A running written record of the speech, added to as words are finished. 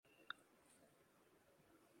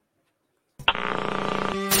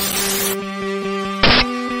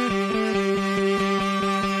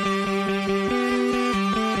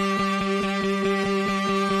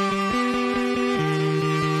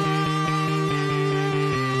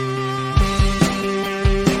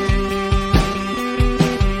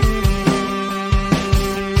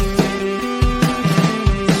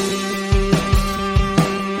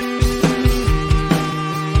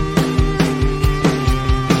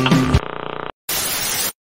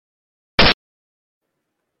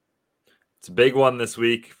a big one this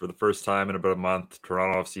week for the first time in about a month.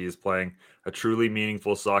 Toronto FC is playing a truly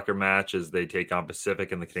meaningful soccer match as they take on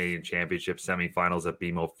Pacific in the Canadian Championship semifinals at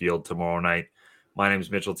BMO Field tomorrow night. My name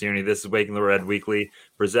is Mitchell Tierney. This is Waking the Red Weekly,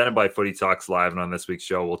 presented by Footy Talks Live. And on this week's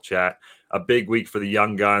show, we'll chat a big week for the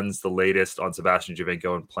Young Guns, the latest on Sebastian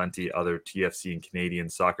Giovinco, and plenty other TFC and Canadian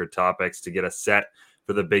soccer topics to get us set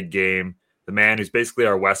for the big game. The man who's basically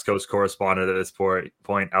our West Coast correspondent at this point,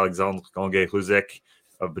 Alexandre Gongue-Huzik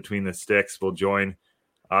of Between the Sticks, will join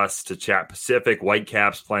us to chat Pacific,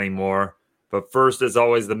 Whitecaps, plenty more. But first, as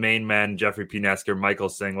always, the main man, Jeffrey P. Nesker, Michael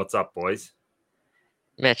Singh. What's up, boys?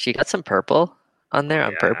 Mitch, you got some purple on there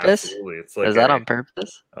on purpose? Absolutely. It's like Is that on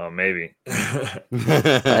purpose? Oh, maybe.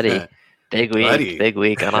 Buddy, big week, big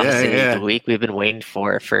week. And honestly, the week we've been waiting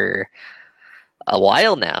for a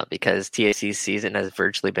while now because TFC's season has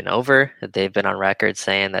virtually been over. They've been on record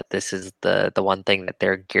saying that this is the one thing that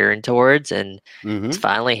they're gearing towards, and it's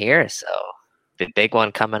finally here. So the big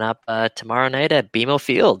one coming up tomorrow night at BMO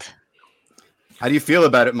Field. How do you feel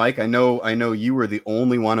about it, Mike? I know you were the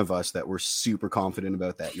only one of us that were super confident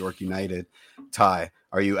about that York United tie.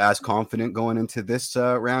 Are you as confident going into this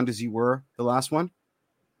round as you were the last one?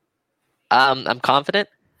 I'm confident.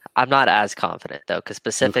 I'm not as confident, though, because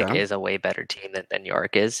Pacific is a way better team than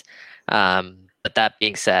York is. But that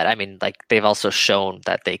being said, I mean, like, they've also shown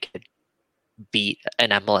that they could beat an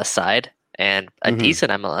MLS side and a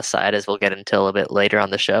decent MLS side, as we'll get into a little bit later on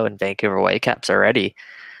the show, in Vancouver Whitecaps already.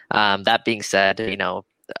 That being said,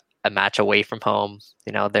 a match away from home,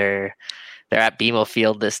 they're at BMO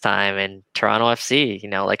Field this time, and Toronto FC,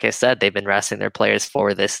 like I said, they've been resting their players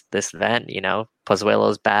for this event.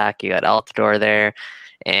 Pozuelo's back, you got Altidore there,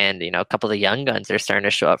 and a couple of the young guns are starting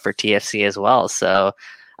to show up for TFC as well. So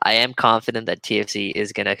I am confident that TFC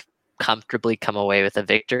is going to comfortably come away with a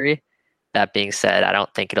victory. That being said, I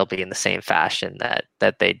don't think it'll be in the same fashion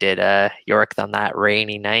that they did York on that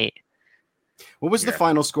rainy night. What was the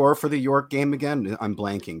final score for the York game again? I'm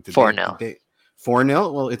blanking. 4-0.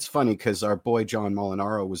 4-0? Well, it's funny because our boy John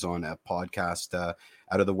Molinaro was on a podcast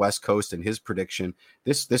out of the West Coast, and his prediction,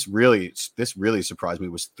 this really surprised me,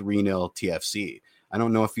 was 3-0 TFC. I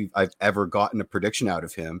don't know if I've ever gotten a prediction out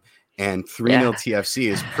of him, and 3-0 TFC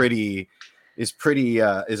is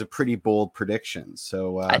a pretty bold prediction.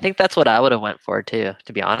 So I think that's what I would have went for too,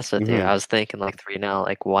 to be honest with you. I was thinking like 3-0,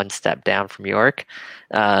 like one step down from York.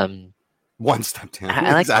 One step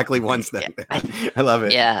down. Exactly one step down. I love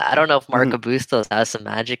it. Yeah, I don't know if Marco Bustos has some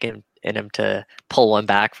magic in him to pull one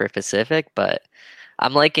back for Pacific, but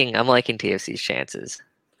I'm liking TFC's chances.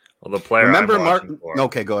 Well, the player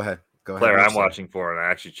Okay, go ahead. I'm watching for, and I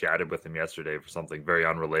actually chatted with him yesterday for something very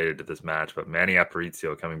unrelated to this match, but Manny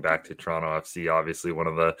Aparicio coming back to Toronto FC, obviously one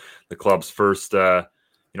of the club's first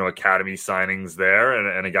academy signings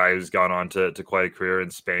there, and a guy who's gone on to quite a career in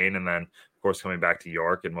Spain, and then of course coming back to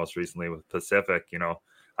York, and most recently with Pacific.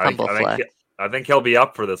 I think he'll be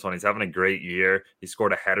up for this one. He's having a great year. He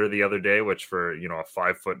scored a header the other day, which for a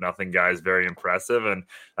 5'0" guy is very impressive. And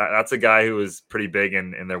that's a guy who was pretty big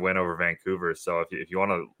in their win over Vancouver. So if you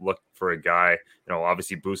want to look for a guy,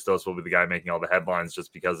 obviously Bustos will be the guy making all the headlines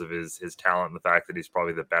just because of his talent and the fact that he's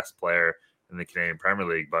probably the best player in the Canadian Premier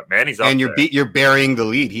League. But Manny's up. And you're burying the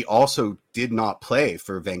lead. He also did not play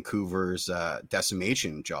for Vancouver's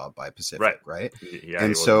decimation job by Pacific, right? Yeah,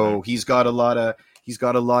 and so he's got a lot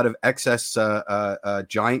of excess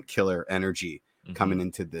giant killer energy coming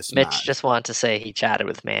into this Mitch match. just wanted to say he chatted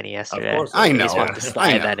with Manny yesterday. Of course, I know. Just wanted to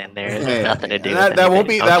slide that in there. It has nothing to do with that. Won't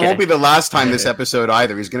be the last time this episode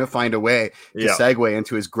either. He's going to find a way to segue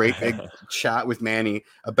into his great big chat with Manny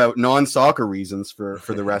about non-soccer reasons for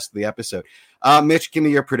the rest of the episode. Mitch, give me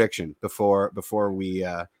your prediction before we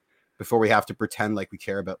have to pretend like we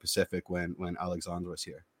care about Pacific when Alexandre was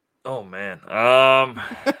here. Oh man, I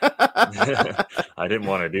didn't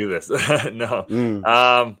want to do this. No,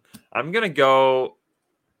 I'm gonna go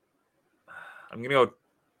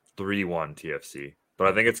 3-1 TFC, but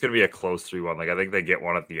I think it's gonna be a close 3-1. Like, I think they get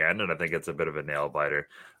one at the end, and I think it's a bit of a nail biter.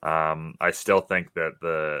 I still think that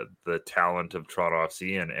the talent of Toronto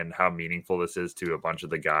FC and how meaningful this is to a bunch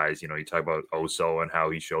of the guys. You talk about Oso and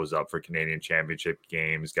how he shows up for Canadian Championship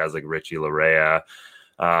games. Guys like Richie Larea.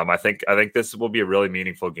 I think this will be a really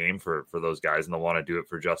meaningful game for those guys, and they'll want to do it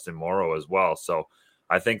for Justin Morrow as well. So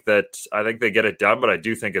I think they get it done, but I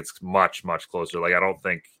do think it's much, much closer. Like, I don't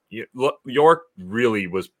think York really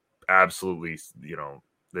was absolutely,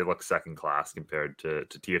 they look second class compared to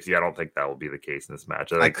TFC. I don't think that will be the case in this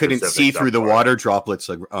match. I couldn't see through the water droplets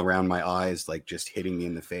around my eyes, like just hitting me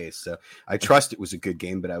in the face. So I trust it was a good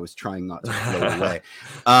game, but I was trying not to float away.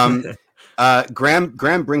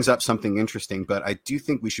 Graham brings up something interesting, but I do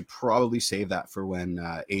think we should probably save that for when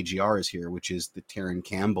AGR is here, which is the Terran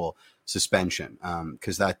Campbell suspension,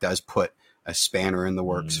 because that does put a spanner in the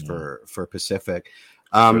works for Pacific.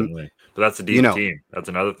 Certainly. But that's a deep team. That's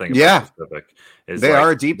another thing about Pacific. They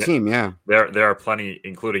are a deep team, yeah. There are plenty,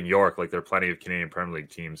 including York, like there are plenty of Canadian Premier League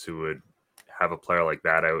teams who would have a player like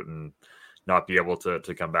that out and not be able to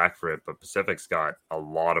come back for it. But Pacific's got a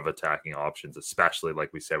lot of attacking options, especially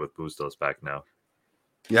like we said with Bustos back now.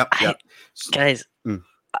 Yep. Guys,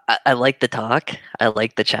 I like the talk. I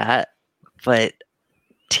like the chat, but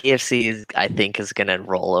TFC I think is going to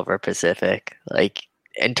roll over Pacific. Like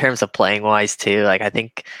in terms of playing wise too. Like I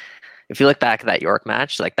think if you look back at that York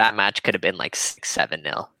match, like that match could have been like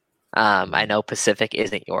 6-7-0. I know Pacific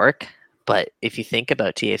isn't York, but if you think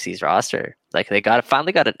about TFC's roster, like they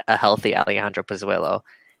finally got a healthy Alejandro Pozuelo,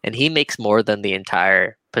 and he makes more than the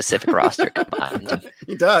entire Pacific roster combined.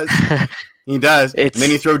 He does. He does. And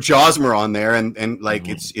then you throw Josmer on there, and like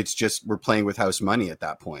it's just we're playing with house money at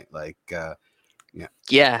that point. Like,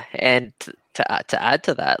 yeah. And to add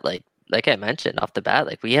to that, like I mentioned off the bat,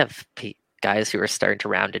 like we have guys who are starting to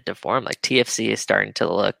round into form. Like TFC is starting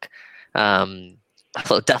to look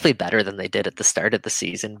definitely better than they did at the start of the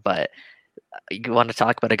season. But you want to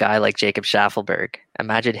talk about a guy like Jacob Schaffelberg.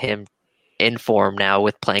 Imagine him in form now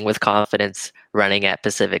with playing with confidence, running at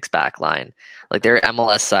Pacific's back line. Like there are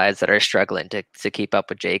MLS sides that are struggling to keep up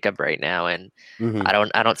with Jacob right now. And I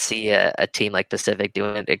don't see a team like Pacific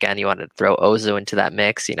doing it. Again, you want to throw Ozo into that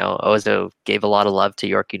mix. You know, Ozo gave a lot of love to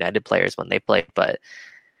York United players when they played, but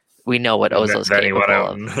we know what Ozo's capable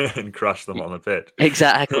of. And crushed them on the pitch.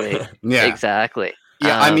 Exactly. Yeah. Exactly.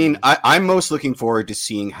 Yeah, I mean, I'm most looking forward to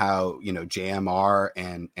seeing how, JMR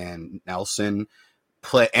and Nelson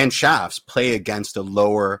and Shafts play against a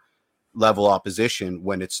lower level opposition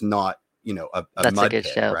when it's not, a mud pit,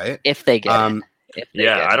 show. Right? If they get it.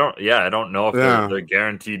 I don't know if they're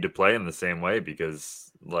guaranteed to play in the same way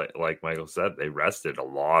because like Michael said, they rested a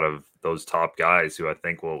lot of those top guys who I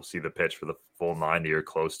think will see the pitch for the full 90 or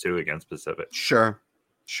close to against Pacific. Sure.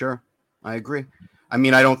 I agree. I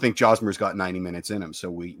mean, I don't think Josmer's got 90 minutes in him, so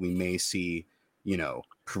we may see,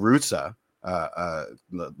 Peruzza,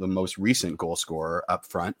 the most recent goal scorer, up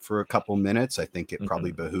front for a couple minutes. I think it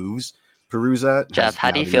probably behooves Peruzza. Jeff, how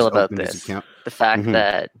do you feel about this? The fact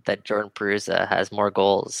that Jordan Peruzza has more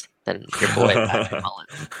goals than your boy Patrick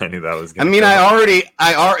Mullins. I knew that was. I mean,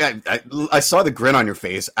 I saw the grin on your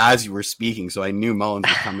face as you were speaking, so I knew Mullins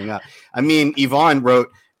was coming up. I mean, Yvonne wrote.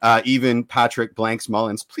 Even Patrick Blanks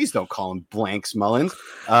Mullins, please don't call him Blanks Mullins,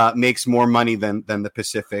 makes more money than the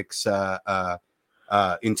Pacific's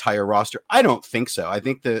entire roster. I don't think so. I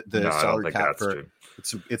think the salary cap for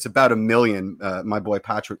it's about $1 million. My boy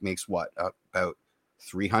Patrick makes what about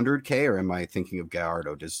 300K, or am I thinking of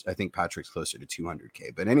Gallardo? I think Patrick's closer to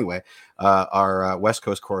 200K. But anyway, our West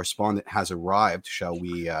Coast correspondent has arrived. Shall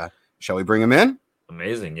we bring him in?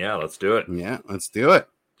 Amazing. Yeah, let's do it. Yeah, let's do it.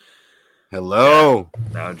 Hello.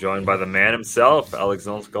 Now joined by the man himself, Alex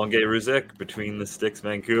Gonge-Ruzik, Between the Sticks,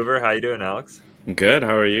 Vancouver. How you doing, Alex? Good.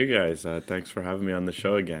 How are you guys? Thanks for having me on the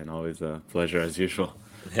show again. Always a pleasure as usual.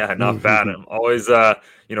 Yeah, not bad. I'm always,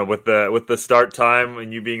 with the start time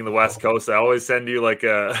and you being in the West Coast, I always send you like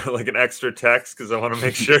an extra text because I want to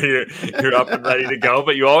make sure you're up and ready to go.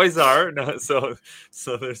 But you always are, so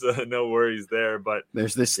there's no worries there. But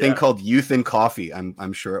there's this thing called Youth and Coffee.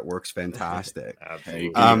 I'm sure it works fantastic. Absolutely.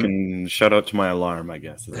 You can shout out to my alarm, I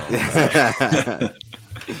guess.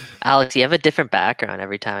 Alex, you have a different background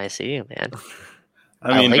every time I see you, man.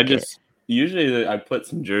 I mean, usually I put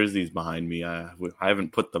some jerseys behind me. I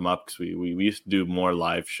haven't put them up because we used to do more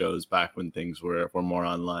live shows back when things were more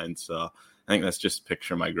online. So I think that's just a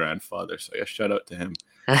picture of my grandfather. So yeah, shout out to him.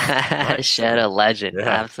 Shout out, legend.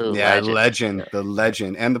 Yeah. Absolute legend. The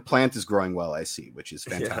legend. And the plant is growing well, I see, which is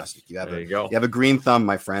fantastic. You have you have a green thumb,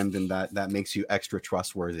 my friend, and that makes you extra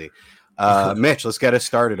trustworthy. Mitch, let's get us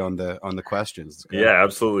started on the questions. Yeah,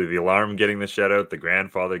 absolutely. The alarm getting the shout out, the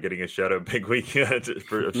grandfather getting a shout out, big week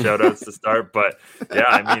for shout outs to start. But yeah,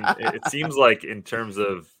 I mean, it seems like in terms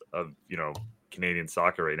of Canadian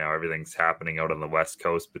soccer right now, everything's happening out on the West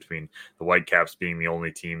Coast, between the Whitecaps being the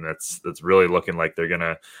only team that's really looking like they're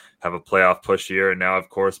gonna have a playoff push here, and now of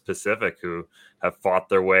course Pacific, who have fought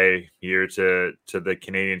their way here to the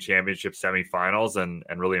Canadian Championship semifinals and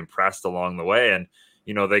really impressed along the way. And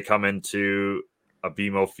they come into a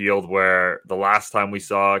BMO Field where the last time we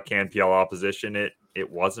saw CanPL opposition, it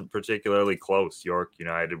wasn't particularly close. York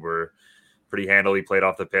United were pretty handily played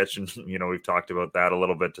off the pitch, and we've talked about that a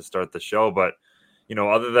little bit to start the show. But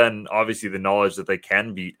other than obviously the knowledge that they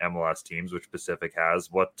can beat MLS teams, which Pacific has,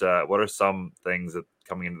 what are some things that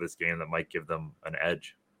coming into this game that might give them an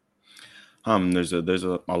edge? There's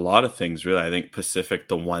a lot of things, really. I think Pacific,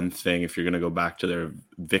 the one thing, if you're going to go back to their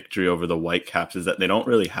victory over the Whitecaps, is that they don't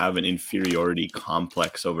really have an inferiority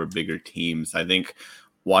complex over bigger teams. I think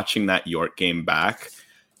watching that York game back,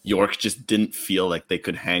 York just didn't feel like they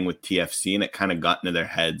could hang with TFC, and it kind of got into their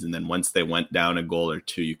heads. And then once they went down a goal or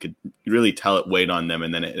two, you could really tell it weighed on them,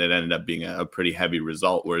 and then it ended up being a pretty heavy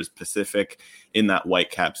result. Whereas Pacific, in that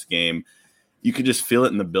Whitecaps game, you could just feel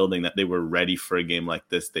it in the building that they were ready for a game like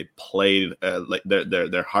this. They played like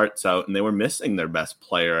their hearts out, and they were missing their best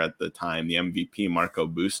player at the time, the MVP, Marco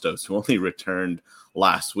Bustos, who only returned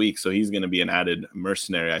last week. So he's going to be an added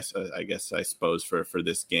mercenary, I suppose, for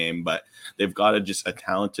this game. But they've got just a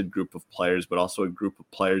talented group of players, but also a group of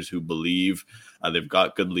players who believe. They've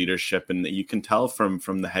got good leadership, and you can tell from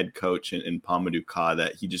the head coach in Pamadou Ka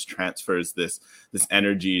that he just transfers this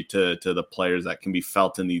energy to the players that can be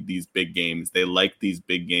felt in these big games. They like these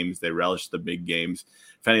big games. They relish the big games.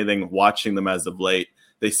 If anything, watching them as of late,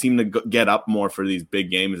 they seem to get up more for these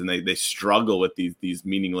big games, and they struggle with these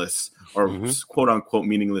meaningless or quote unquote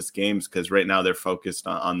meaningless games, because right now they're focused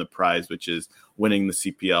on the prize, which is winning the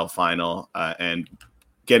CPL final and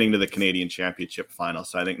getting to the Canadian Championship final.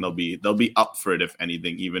 So I think they'll be up for it, if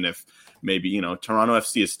anything, even if maybe, Toronto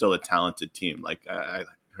FC is still a talented team. Like I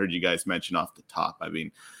heard you guys mention off the top. I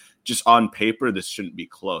mean, just on paper, this shouldn't be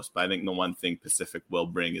close. But I think the one thing Pacific will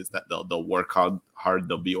bring is that they'll work hard,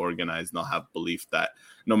 they'll be organized, and they'll have belief that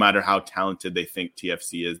no matter how talented they think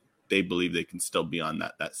TFC is, they believe they can still be on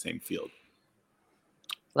that same field.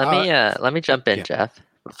 Let me jump in, Jeff,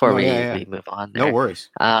 before we move on there. No worries.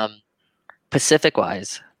 Pacific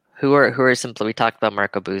wise, who are some? We talked about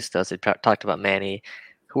Marco Bustos. We talked about Manny.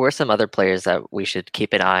 Who are some other players that we should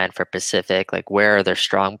keep an eye on for Pacific? Like, where are their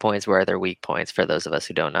strong points? Where are their weak points? For those of us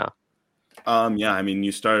who don't know. I mean,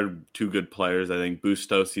 you started two good players. I think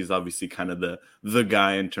Bustos, he's obviously kind of the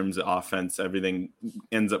guy in terms of offense. Everything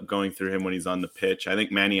ends up going through him when he's on the pitch. I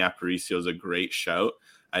think Manny Aparicio is a great shout.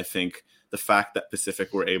 I think the fact that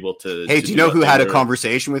Pacific were able to... Hey, do you know who had a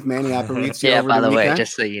conversation with Manny Aparicio? Yeah, by the way,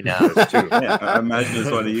 just so you know. Yeah, I imagine it's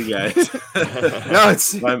one of you guys. No,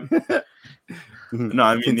 it's... No,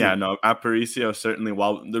 I mean, Aparicio certainly.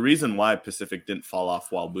 While the reason why Pacific didn't fall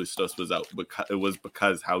off while Bustos was out,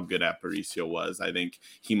 because how good Aparicio was. I think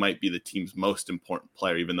he might be the team's most important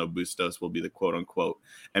player, even though Bustos will be the quote unquote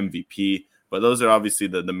MVP. But those are obviously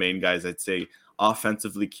the main guys. I'd say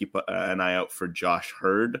offensively, keep an eye out for Josh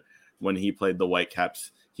Hurd. When he played the Whitecaps,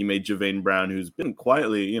 he made Javane Brown, who's been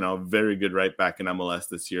quietly, very good right back in MLS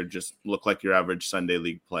this year, just look like your average Sunday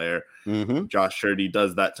League player. Josh Hurd, he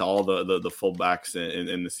does that to all the fullbacks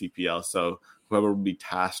in the CPL. So whoever will be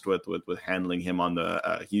tasked with handling him on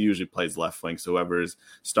he usually plays left wing. So whoever is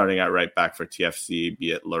starting at right back for TFC,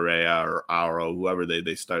 be it Larea or Auro, whoever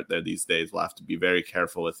they start there these days, will have to be very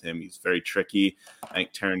careful with him. He's very tricky. I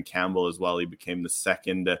think Terran Campbell as well. He became the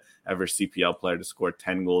second ever CPL player to score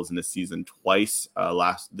 10 goals in a season twice.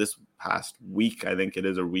 This past week, I think it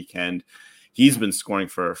is, or weekend, he's been scoring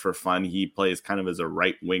for fun. He plays kind of as a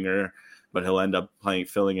right winger, but he'll end up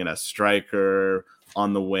filling in a striker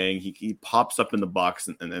on the wing. He pops up in the box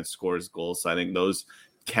and then scores goals. So I think those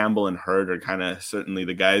Campbell and Hurd are kind of certainly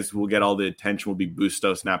the guys who will get all the attention. Will be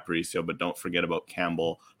Bustos and Aparicio, but don't forget about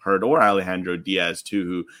Campbell, Hurd, or Alejandro Diaz too,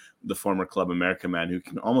 who the former Club America man, who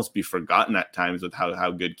can almost be forgotten at times with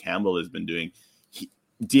how good Campbell has been doing.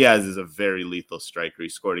 Diaz is a very lethal striker. He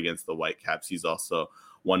scored against the Whitecaps. He's also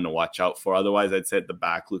one to watch out for. Otherwise, I'd say at the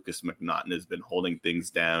back, Lucas McNaughton has been holding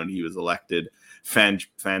things down. He was elected fan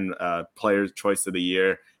player's choice of the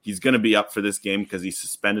year. He's going to be up for this game because he's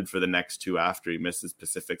suspended for the next two after he misses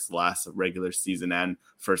Pacific's last regular season and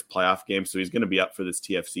first playoff game. So he's going to be up for this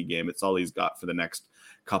TFC game. It's all he's got for the next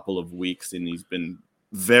couple of weeks, and he's been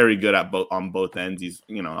very good on both ends. He's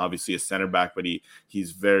obviously a center back, but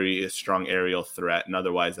he's a strong aerial threat. And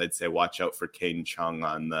otherwise, I'd say watch out for Caden Chung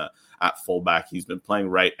at fullback. He's been playing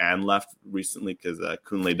right and left recently because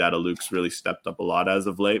Kunle Dadaluk's really stepped up a lot as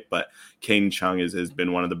of late. But Caden Chung has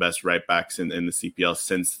been one of the best right backs in the CPL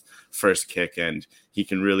since first kick, and he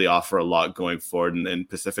can really offer a lot going forward. And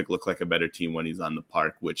Pacific look like a better team when he's on the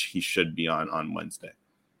park, which he should be on Wednesday.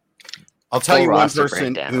 I'll tell you one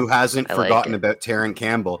person who hasn't forgotten about Terran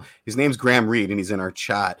Campbell. His name's Graham Reed, and he's in our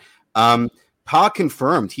chat. Pa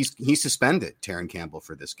confirmed he's suspended Terran Campbell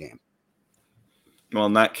for this game. Well,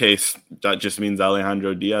 in that case, that just means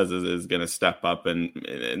Alejandro Diaz is going to step up. And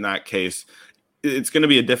in that case, it's going to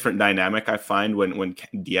be a different dynamic, I find, when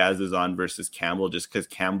Diaz is on versus Campbell, just because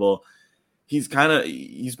Campbell, he's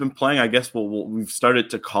been playing, I guess, we've started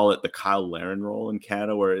to call it the Kyle Larin role in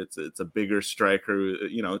Canada, where it's a bigger striker,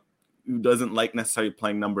 who doesn't like necessarily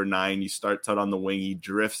playing number 9. He starts out on the wing, he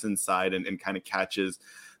drifts inside and kind of catches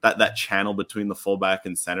that channel between the fullback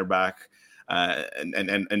and center back.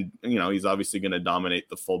 And he's obviously going to dominate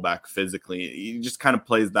the fullback physically. He just kind of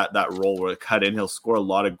plays that role where cut in, he'll score a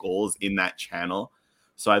lot of goals in that channel.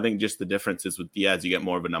 So I think just the difference is with Diaz, you get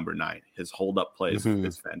more of a number 9. His hold up play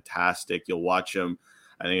is fantastic. You'll watch him.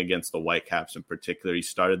 I think against the Whitecaps in particular, he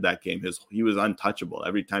started that game. He was untouchable.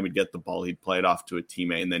 Every time he'd get the ball, he'd play it off to a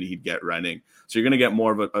teammate, and then he'd get running. So you're going to get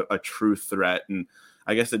more of a true threat. And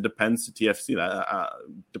I guess it depends to TFC.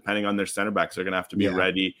 Depending on their center backs, they're going to have to be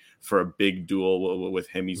ready for a big duel with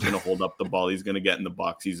him. He's going to hold up the ball. He's going to get in the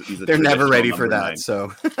box. They're never ready for that. 9.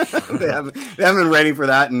 So they haven't been ready for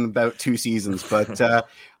that in about 2 seasons. But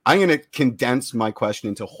I'm going to condense my question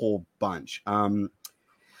into a whole bunch. That'd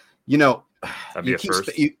be you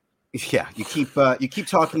keep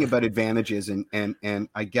talking about advantages and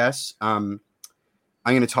I guess I'm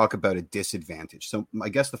going to talk about a disadvantage. So I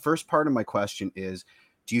guess the first part of my question is,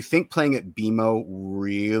 do you think playing at BMO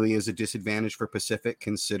really is a disadvantage for Pacific,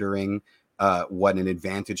 considering what an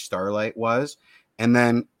advantage Starlight was? And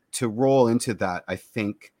then to roll into that, I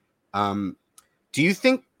think, do you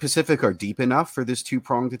think Pacific are deep enough for this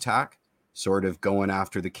 2-pronged attack? Sort of going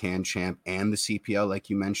after the Can Champ and the CPL, like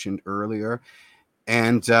you mentioned earlier.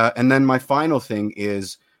 And then my final thing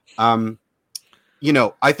is, I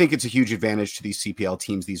think it's a huge advantage to these CPL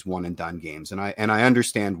teams, these one and done games. And I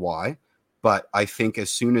understand why, but I think as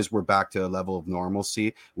soon as we're back to a level of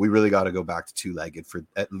normalcy, we really got to go back to 2-legged for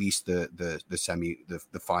at least the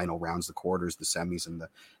final rounds, the quarters, the semis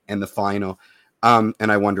and the final. And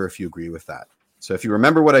I wonder if you agree with that. So if you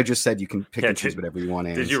remember what I just said, you can pick and choose whatever you want to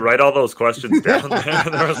answer. Did you write all those questions down there?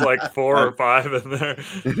 There was like 4 or 5 in there.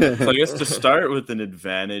 So I guess to start with an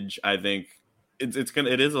advantage, I think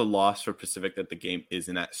it is a loss for Pacific that the game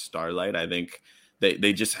isn't at Starlight. I think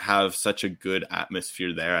they just have such a good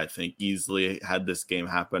atmosphere there. I think easily had this game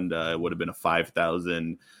happened, it would have been a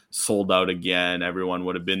 5,000 sold out again. Everyone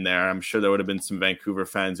would have been there. I'm sure there would have been some Vancouver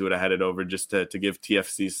fans who would have headed over just to give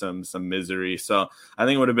TFC some misery. So I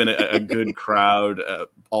think it would have been a good crowd,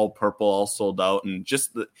 all purple, all sold out. And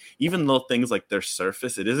just even little things like their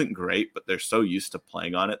surface, it isn't great, but they're so used to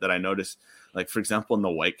playing on it that I noticed, like, for example, when the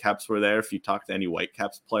Whitecaps were there, if you talk to any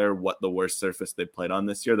Whitecaps player, what the worst surface they played on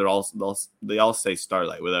this year, they all say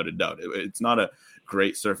Starlight without a doubt. It's not a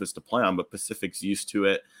great surface to play on, but Pacific's used to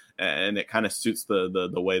it. And it kind of suits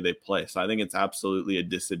the way they play. So I think it's absolutely a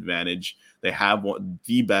disadvantage. They have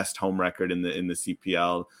the best home record in the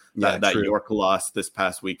CPL. That York loss this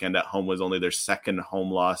past weekend at home was only their second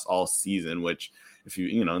home loss all season, which if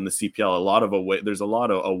in the CPL, there's a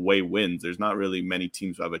lot of away wins. There's not really many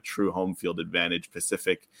teams who have a true home field advantage.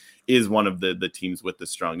 Pacific is one of the teams with the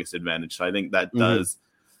strongest advantage. So I think that does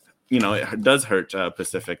it does hurt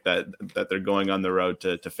Pacific that they're going on the road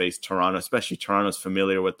to face Toronto, especially Toronto's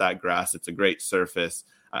familiar with that grass. It's a great surface.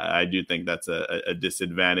 I do think that's a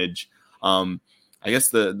disadvantage. I guess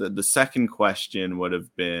the second question would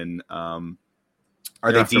have been, are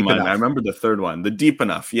they deep enough? I remember the third one. The deep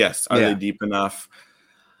enough. Yes. Are they deep enough?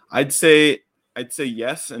 I'd say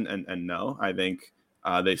yes and no. I think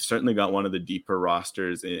they've certainly got one of the deeper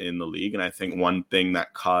rosters in the league. And I think one thing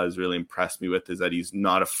that Kaz really impressed me with is that he's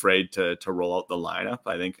not afraid to roll out the lineup.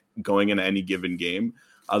 I think going into any given game,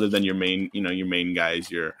 other than your main guys,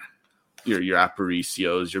 your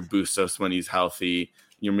Aparicios, your Bustos when he's healthy,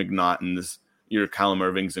 your McNaughtons, your Callum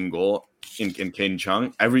Irving's in goal, in Kane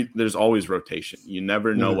Chung, there's always rotation. You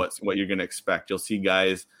never know what you're going to expect. You'll see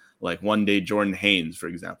guys like one day Jordan Haynes, for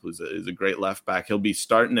example, is a great left back. He'll be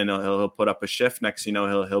starting and he'll put up a shift. Next,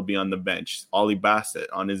 he'll be on the bench. Ollie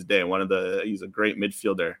Bassett on his day, he's a great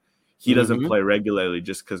midfielder. He doesn't play regularly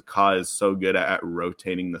just because Ka is so good at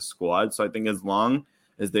rotating the squad. So I think as long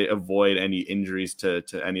as they avoid any injuries to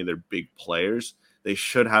any of their big players, they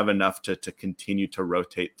should have enough to continue to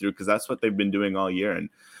rotate through, because that's what they've been doing all year. And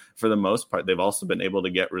for the most part, they've also been able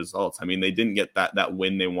to get results. I mean, they didn't get that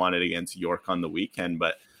win they wanted against York on the weekend,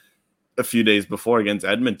 but a few days before against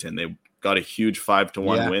Edmonton, they got a huge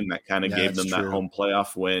 5-1 win that kind of gave them that home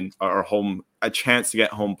playoff win or a chance to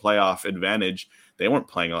get home playoff advantage. They weren't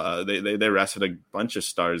playing. They rested a bunch of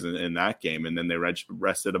stars in that game, and then they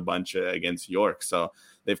rested a bunch against York. So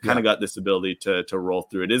they've kind of got this ability to roll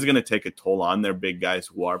through. It is going to take a toll on their big guys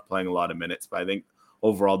who are playing a lot of minutes, but I think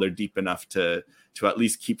overall they're deep enough to at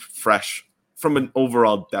least keep fresh from an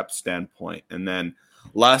overall depth standpoint. And then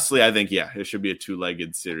lastly, I think, it should be a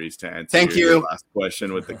 2-legged series to answer your last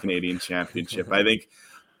question with the Canadian Championship. I think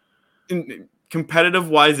competitive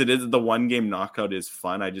wise, it is the one game knockout is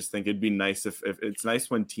fun. I just think it'd be nice if it's nice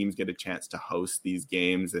when teams get a chance to host these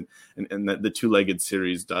games, and the two-legged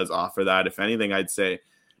series does offer that. If anything, I'd say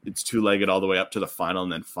it's two-legged all the way up to the final,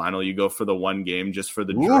 and then final you go for the one game just for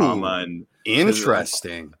the drama. And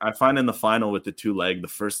interesting. I find in the final with the two-leg, the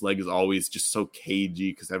first leg is always just so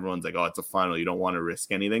cagey because everyone's like, oh, it's a final, you don't want to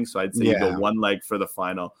risk anything. So I'd say you go one leg for the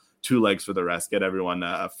final, two legs for the rest, get everyone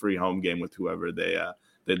a free home game with whoever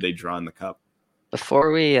they draw in the cup.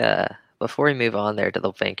 Before we move on there to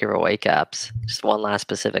the Vancouver Whitecaps, just one last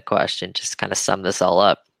specific question, just kind of sum this all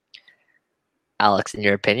up. Alex, in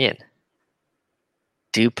your opinion,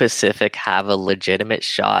 do Pacific have a legitimate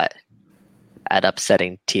shot at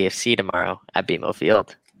upsetting TFC tomorrow at BMO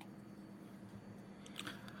Field?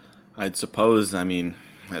 I'd suppose. I mean,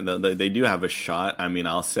 they do have a shot. I mean,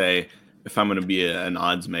 I'll say if I'm going to be an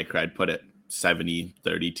odds maker, I'd put it 70-30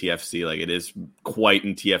 TFC. Like, it is quite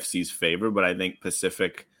in TFC's favor, but I think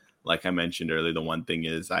Pacific, like I mentioned earlier, the one thing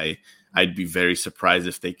is I'd be very surprised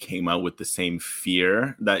if they came out with the same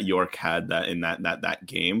fear that York had in that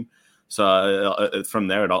game. So from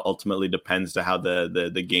there, it ultimately depends to how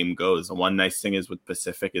the game goes. The one nice thing is with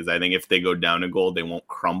Pacific is I think if they go down a goal, they won't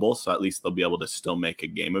crumble. So at least they'll be able to still make a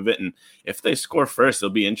game of it. And if they score first, it'll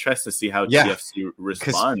be interesting to see how TFC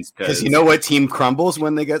responds. Because you know what team crumbles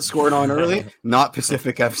when they get scored on early? Not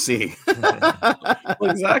Pacific FC.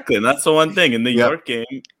 Well, exactly. And that's the one thing. In the York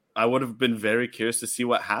game, I would have been very curious to see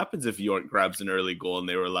what happens if York grabs an early goal and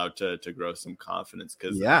they were allowed to grow some confidence.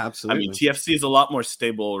 Because absolutely. I mean, TFC is a lot more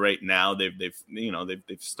stable right now. They've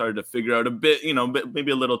started to figure out a bit,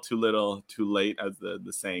 maybe a little too late, as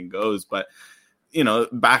the saying goes. But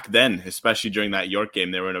back then, especially during that York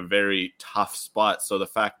game, they were in a very tough spot. So the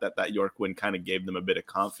fact that York win kind of gave them a bit of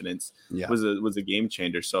confidence was a game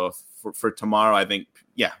changer. So for tomorrow, I think,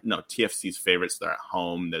 TFC's favorites. They're at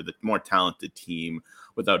home. They're the more talented team,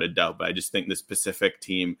 without a doubt. But I just think this Pacific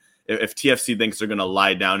team, if TFC thinks they're going to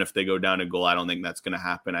lie down if they go down a goal, I don't think that's going to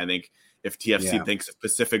happen. I think if TFC thinks if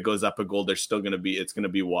Pacific goes up a goal, they're still going to be, it's going to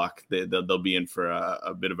be walk. They'll be in for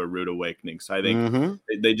a bit of a rude awakening. So I think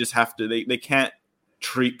they just have to, they can't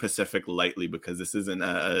treat Pacific lightly, because this isn't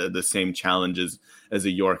the same challenges as a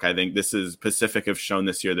York. I think this is Pacific have shown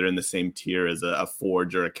this year they're in the same tier as a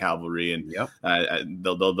Forge or a Cavalry, and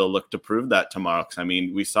they'll look to prove that tomorrow. Because I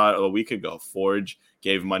mean, we saw it a week ago. Forge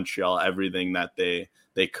gave Montreal everything that they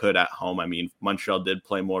could at home. I mean, Montreal did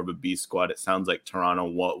play more of a B squad. It sounds like Toronto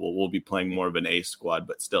will be playing more of an A squad,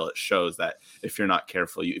 but still, it shows that if you're not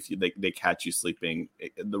careful, they catch you sleeping,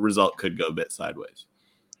 the result could go a bit sideways.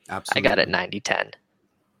 Absolutely. I got it 90-10.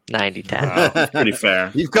 90-10. Wow, pretty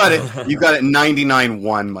fair. You've got it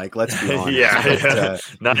 99-1, Mike. Let's be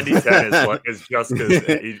honest. 90-10 is just because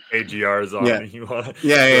AGR is on. You want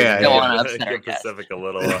to give Pacific a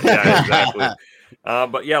little. Exactly.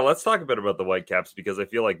 But let's talk a bit about the Whitecaps, because I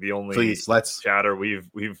feel like the only chatter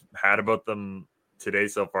we've had about them today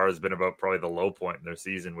so far has been about probably the low point in their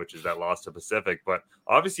season, which is that loss to Pacific. But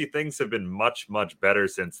obviously things have been much, much better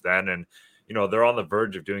since then. And they're on the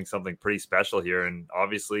verge of doing something pretty special here. And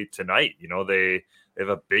obviously tonight, they have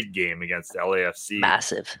a big game against LAFC.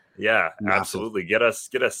 Massive. Yeah, absolutely. Get us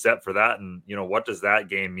set for that. And, what does that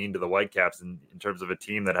game mean to the Whitecaps in terms of a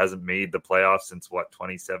team that hasn't made the playoffs since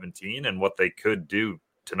 2017, and what they could do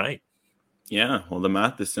tonight? Yeah, well, the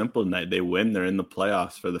math is simple tonight. They win. They're in the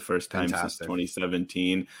playoffs for the first time since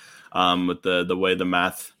 2017. With the way the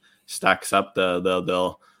math stacks up,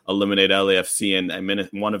 they'll eliminate LAFC, and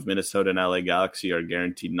one of Minnesota and LA Galaxy are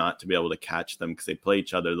guaranteed not to be able to catch them because they play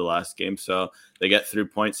each other the last game. So they get 3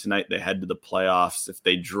 points tonight. They head to the playoffs. If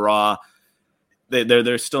they draw,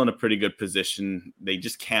 they're still in a pretty good position. They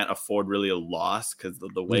just can't afford really a loss because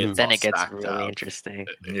the way it's then it gets really up. Interesting.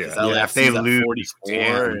 If they lose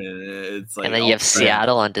 44, it's like, and then you have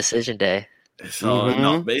Seattle on decision day. So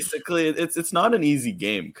no, basically it's not an easy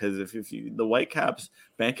game, because if the Whitecaps,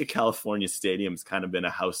 Bank of California Stadium's kind of been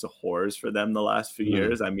a house of horrors for them the last few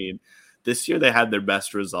years. I mean, this year they had their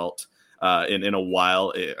best result in a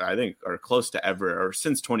while, I think, or close to ever, or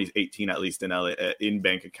since 2018 at least, in LA, in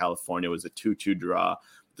Bank of California. Was a 2-2 draw.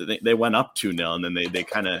 They went up 2-0, and then they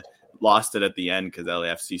kind of lost it at the end because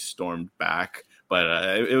LAFC stormed back.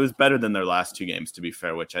 But it was better than their last two games, to be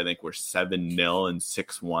fair, which I think were 7-0 and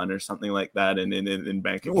 6-1 or something like that in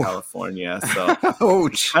Bank of California. So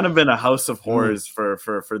it's kind of been a house of horrors for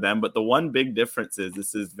them. But the one big difference is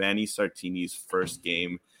this is Vanni Sartini's first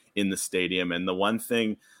game in the stadium. And the one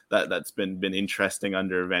thing that's been interesting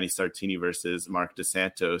under Vanni Sartini versus Marc Dos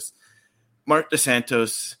Santos,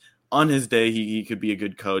 on his day, he could be a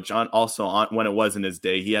good coach. When it wasn't his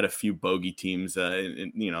day, he had a few bogey teams,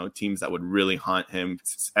 teams that would really haunt him.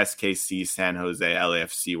 SKC, San Jose,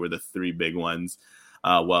 LAFC were the three big ones.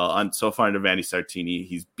 So far under Vanni Sartini,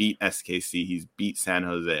 he's beat SKC, he's beat San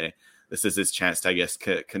Jose. This is his chance to, I guess,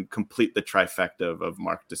 can complete the trifecta of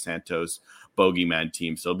Marc Dos Santos' bogeyman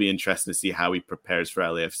team. So it'll be interesting to see how he prepares for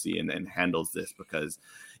LAFC and handles this, because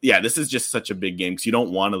this is just such a big game, because you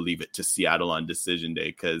don't want to leave it to Seattle on decision day,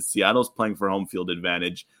 because Seattle's playing for home field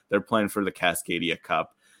advantage. They're playing for the Cascadia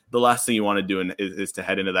Cup. The last thing you want to do is to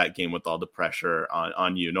head into that game with all the pressure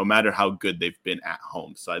on you, no matter how good they've been at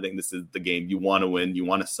home. So I think this is the game you want to win. You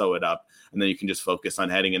want to sew it up, and then you can just focus on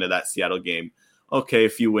heading into that Seattle game. Okay,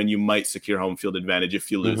 if you win, you might secure home field advantage.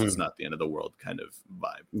 If you lose, it's not the end of the world kind of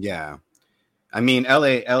vibe. Yeah. I mean,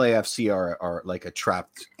 LAFC are like a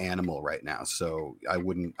trapped animal right now, so I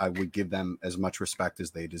would give them as much respect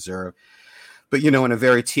as they deserve. But in a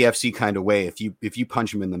very TFC kind of way, if you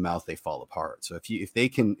punch them in the mouth, they fall apart. So if they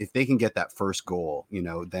can get that first goal,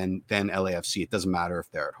 then LAFC, it doesn't matter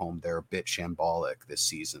if they're at home, they're a bit shambolic this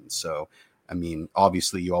season. So I mean,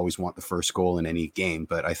 obviously you always want the first goal in any game,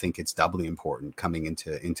 but I think it's doubly important coming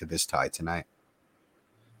into this tie tonight.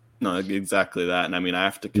 No, exactly that. And I mean, I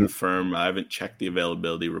have to confirm, I haven't checked the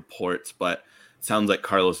availability reports, but it sounds like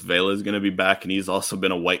Carlos Vela is going to be back, and he's also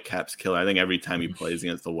been a Whitecaps killer. I think every time he plays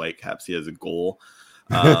against the Whitecaps, he has a goal,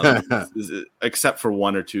 except for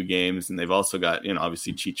one or two games. And they've also got,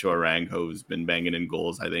 obviously Chicho Arango, who's been banging in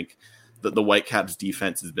goals. I think the Whitecaps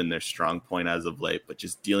defense has been their strong point as of late, but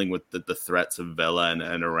just dealing with the threats of Vela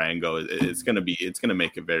and Arango, it's going to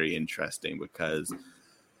make it very interesting, because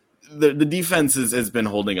the defense has been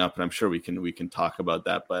holding up, and I'm sure we can talk about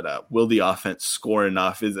that. But will the offense score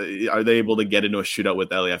enough? Are they able to get into a shootout with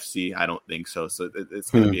LAFC? I don't think so. So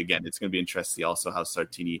it's going to be interesting to see also how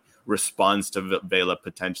Sartini responds to Vela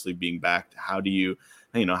potentially being back. How do you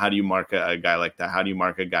mark a guy like that? How do you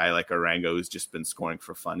mark a guy like Arango who's just been scoring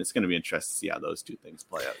for fun? It's going to be interesting to see how those two things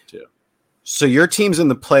play out too. So your team's in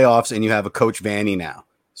the playoffs, and you have a Coach Vanni now.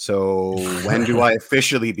 So when do I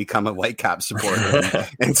officially become a Whitecap supporter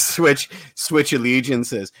and switch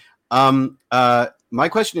allegiances? My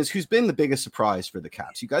question is, who's been the biggest surprise for the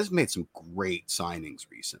Caps? You guys have made some great signings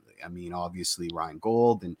recently. I mean, obviously Ryan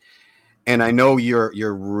Gold, and I know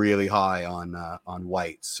you're really high on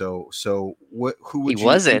White. So who would he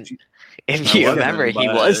wasn't? If you remember, he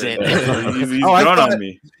wasn't. He's on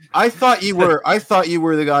me. I thought you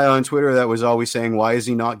were the guy on Twitter that was always saying, why is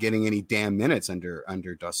he not getting any damn minutes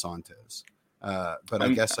under Dos Santos? But I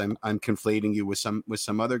guess I'm conflating you with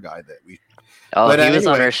some other guy that we. Oh, but, he was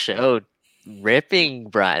on our show ripping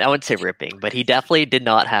Brian. I wouldn't say ripping, but he definitely did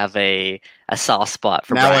not have a soft spot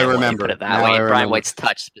for Brian. I remember. Put it that way. Brian White's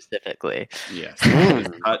touch specifically. Yes, his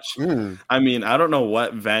touch. I mean, I don't know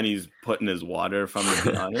what Vanni's put in his water, if I'm going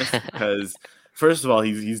to be honest, because first of all,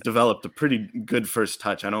 he's developed a pretty good first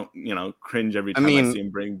touch. I don't, cringe every time I see him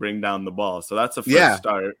bring down the ball. So that's a first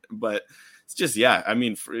start. But it's just, I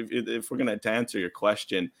mean, if we're going to answer your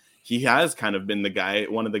question, he has kind of been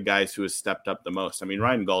one of the guys who has stepped up the most. I mean,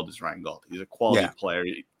 Ryan Gauld is Ryan Gauld. He's a quality player.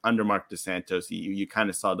 Under Marc Dos Santos, you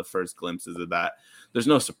kind of saw the first glimpses of that. There's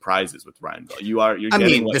no surprises with Ryan Gauld.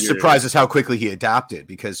 The surprise is how quickly he adapted,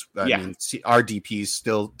 because I mean, our DPs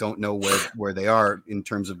still don't know where they are in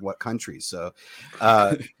terms of what countries. So,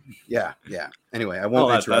 Anyway, I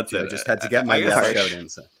won't interrupt you. I just had to get my yes out in.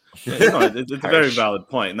 So. It's a very valid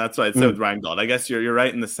point, and that's why I said with Ryan Gauld. I guess you're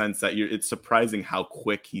right in the sense that it's surprising how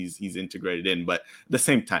quick he's integrated in, but at the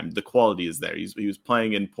same time, the quality is there. He was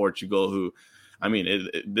playing in Portugal, who, I mean,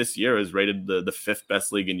 this year is rated the fifth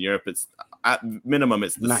best league in Europe. It's at minimum,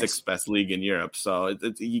 it's the sixth best league in Europe. So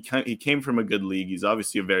he came from a good league. He's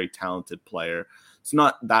obviously a very talented player. It's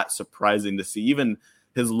not that surprising to see. Even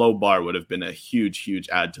his low bar would have been a huge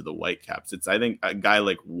add to the Whitecaps. I think a guy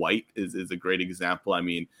like White is a great example. I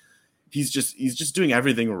mean, he's just doing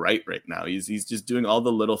everything right now. He's just doing all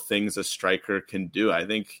the little things a striker can do. I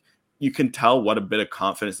think you can tell what a bit of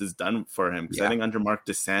confidence has done for him. Because I think under Marc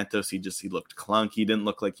Dos Santos, he looked clunky. He didn't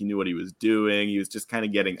look like he knew what he was doing. He was just kind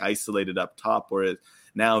of getting isolated up top. Whereas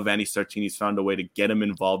now Vanni Sartini's found a way to get him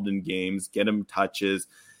involved in games, get him touches.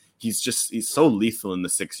 He's so lethal in the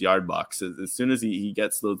 6-yard box. As soon as he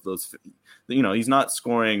gets those he's not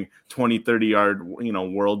scoring 20, 30-yard,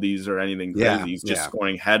 worldies or anything crazy. He's just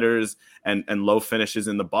scoring headers and low finishes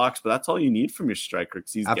in the box. But that's all you need from your striker,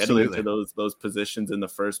 because he's getting into those positions in the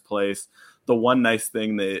first place. The one nice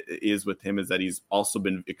thing that is with him is that he's also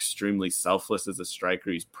been extremely selfless as a striker.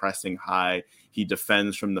 He's pressing high. He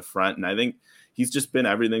defends from the front. And I think he's just been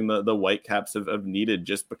everything the Whitecaps have needed,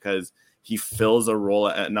 just because he fills a role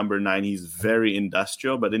at number 9. He's very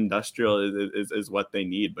industrial, but industrial is what they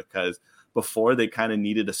need, because before they kind of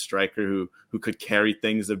needed a striker who could carry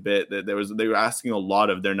things a bit. They were asking a lot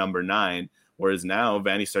of their number 9. Whereas now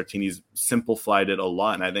Vanni Sartini's simplified it a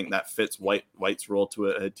lot, and I think that fits White's role to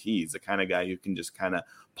a T. He's the kind of guy who can just kind of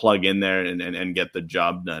plug in there and get the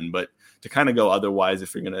job done. But to kind of go otherwise,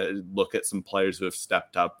 if you're going to look at some players who have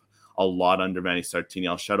stepped up a lot under Vanni Sartini,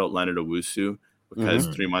 I'll shout out Leonard Owusu, because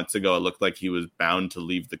 3 months ago it looked like he was bound to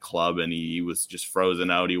leave the club, and he was just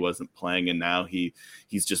frozen out. He wasn't playing, and now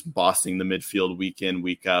he's just bossing the midfield week in,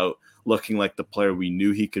 week out, looking like the player we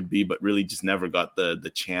knew he could be, but really just never got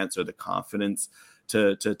the chance or the confidence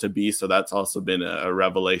to be. So that's also been a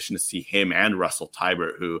revelation to see him and Russell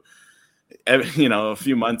Teibert, who, a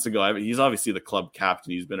few months ago, he's obviously the club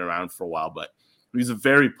captain. He's been around for a while, but he's a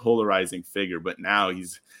very polarizing figure. But now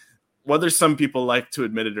whether some people like to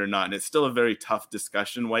admit it or not, and it's still a very tough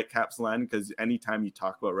discussion, Whitecaps land, because anytime you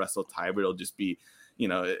talk about Russell Teibert, it'll just be,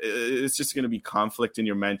 it's just going to be conflict in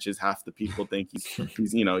your mentions. Half the people think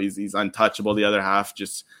he's untouchable. The other half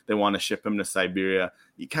they want to ship him to Siberia.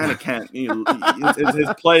 You kind of can't. His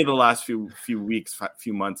play the last few weeks,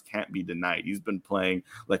 few months can't be denied. He's been playing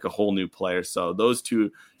like a whole new player. So those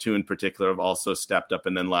two in particular have also stepped up.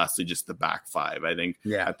 And then lastly, just the back five. I think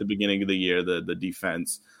at the beginning of the year, the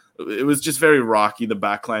defense, it was just very rocky. The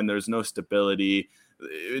back line, there was no stability.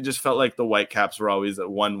 It just felt like the Whitecaps were always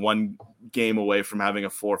one game away from having a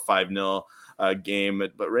 4-5-0 game.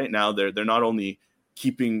 But right now, they're not only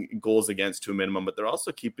keeping goals against to a minimum, but they're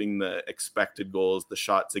also keeping the expected goals, the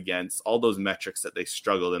shots against, all those metrics that they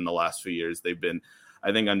struggled in the last few years. They've been,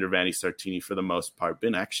 I think, under Vanni Sartini for the most part,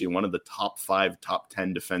 been actually one of the top 5, top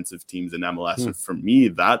 10 defensive teams in MLS. And for me,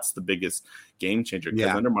 that's the biggest game changer,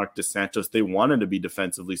 because under Mark Dos Santos, they wanted to be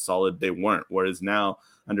defensively solid. They weren't. Whereas now,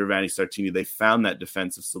 under Vanni Sartini, they found that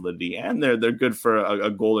defensive solidity, and they're good for a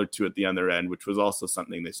goal or two at the other end, which was also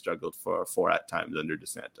something they struggled for at times under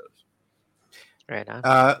Dos Santos. Right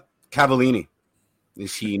now, Cavallini,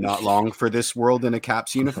 is he not long for this world in a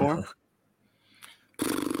Caps uniform?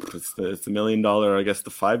 It's the $1 million, I guess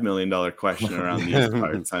the $5 million question around these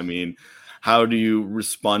parts. I mean, how do you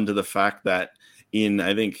respond to the fact that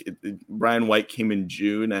I think Brian White came in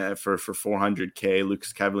June for $400K.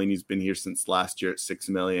 Lucas Cavallini's been here since last year at $6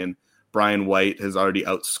 million. Brian White has already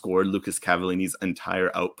outscored Lucas Cavallini's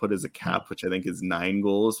entire output as a Cap, which I think is 9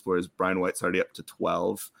 goals, whereas Brian White's already up to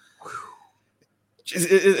 12.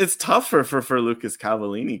 It's tough for Lucas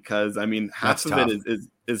Cavallini, because I mean, half of it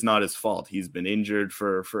is not his fault. He's been injured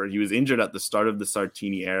he was injured at the start of the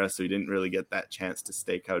Sartini era, so he didn't really get that chance to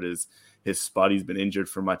stake out his spot. He's been injured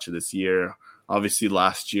for much of this year. Obviously,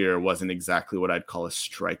 last year wasn't exactly what I'd call a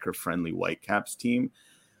striker-friendly Whitecaps team.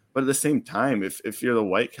 But at the same time, if you're the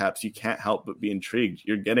Whitecaps, you can't help but be intrigued.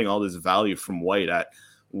 You're getting all this value from White at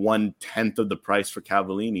 1/10 of the price for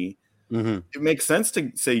Cavallini. It makes sense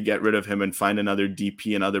to say get rid of him and find another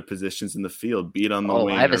DP in other positions in the field, be it on the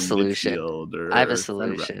wing I have or a solution. midfield. I have a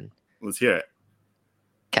solution. Let's hear it.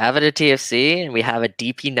 Cava to TFC, and we have a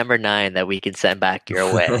DP number 9 that we can send back your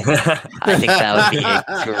way. I think that would be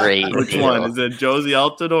a great Which deal. one? Is it Josie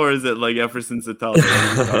Alton or is it like Jefferson Soteldo?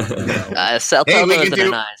 Soteldo is a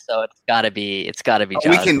 9, so it's gotta be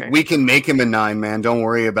we can make him a 9, man. Don't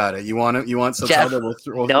worry about it. You want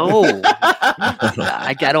Soteldo? No.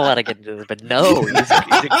 I don't want to get into this, but no, he's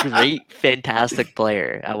a great, fantastic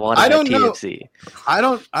player. I want him at TFC. I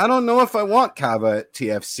don't know if I want Cava at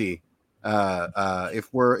TFC.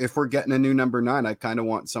 If we're getting a new number 9, I kind of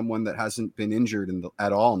want someone that hasn't been injured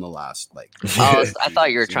at all in the last I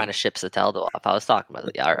thought you were trying to ship Soteldo off. I was talking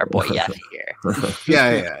about our boy Yeffy here.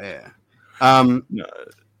 Yeah.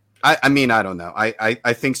 I mean, I don't know.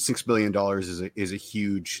 I think $6 billion is a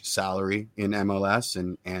huge salary in MLS,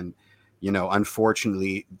 and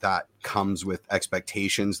unfortunately that comes with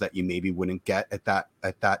expectations that you maybe wouldn't get at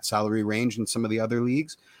that salary range in some of the other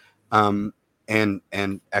leagues. And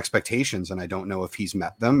expectations, and I don't know if he's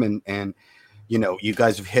met them. And you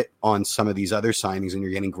guys have hit on some of these other signings, and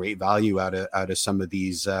you're getting great value out of some of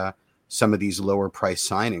these lower price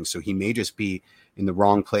signings. So he may just be in the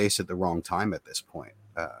wrong place at the wrong time at this point,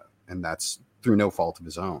 and that's through no fault of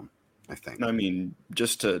his own, I think. I mean,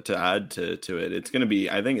 just to add to it, it's going to be.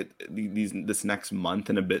 I think this next month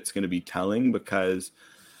and a bit is going to be telling, because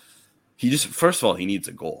first of all, he needs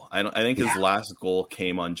a goal. I think his last goal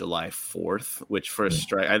came on July 4th, which for a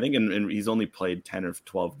strike, I think, and he's only played 10 or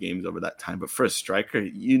 12 games over that time. But for a striker,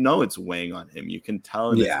 it's weighing on him. You can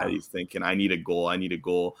tell in his head he's thinking, I need a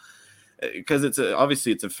goal. Because it's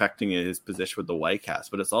obviously it's affecting his position with the Whitecaps,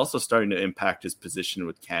 but it's also starting to impact his position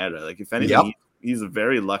with Canada. Like, if anything, he's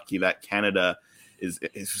very lucky that Canada is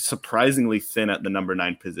surprisingly thin at the number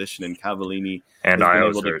 9 position, and Cavallini and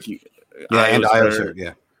Iosert.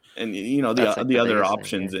 And the other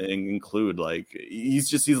options include, like,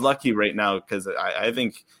 he's lucky right now, because I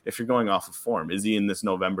think if you're going off of form, is he in this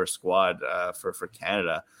November squad for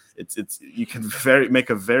Canada? You can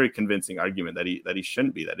make a very convincing argument that he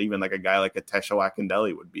shouldn't be. That even like a guy like a Tesho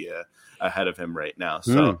Akindele would be ahead of him right now.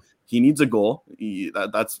 So he needs a goal.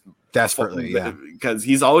 That's desperately, because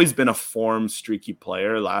he's always been a form streaky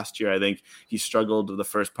player. Last year, I think he struggled the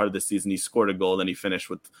first part of the season. He scored a goal, then he finished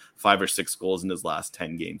with 5 or 6 goals in his last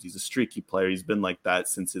 10 games. He's a streaky player. He's been like that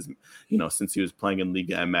since since he was playing in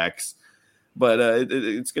Liga MX. But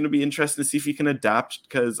it's going to be interesting to see if he can adapt,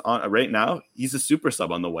 because right now he's a super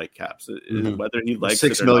sub on the Whitecaps. Whether he likes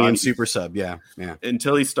 $6 million super sub,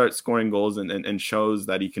 until he starts scoring goals and shows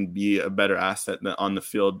that he can be a better asset on the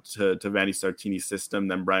field to Vanni Sartini's system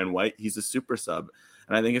than Brian White, he's a super sub.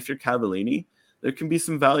 And I think if you're Cavallini, there can be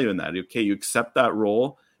some value in that. Okay, you accept that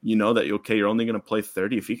role. You know that you're only going to play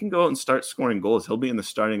 30. If he can go out and start scoring goals, he'll be in the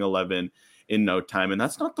starting 11 in no time. And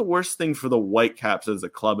that's not the worst thing for the Whitecaps as a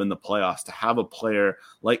club in the playoffs, to have a player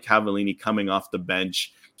like Cavallini coming off the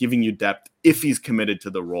bench, giving you depth if he's committed to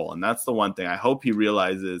the role. And that's the one thing I hope he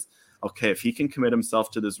realizes. Okay, if he can commit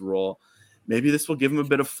himself to this role, maybe this will give him a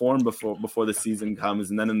bit of form before the season comes.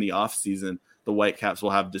 And then in the off season, the Whitecaps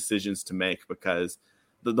will have decisions to make, because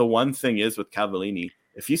the one thing is with Cavallini,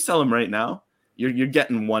 if you sell him right now, you're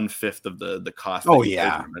getting 1/5 of the cost.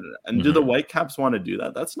 And do the Whitecaps want to do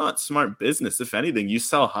that? That's not smart business. If anything, you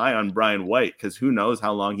sell high on Brian White, because who knows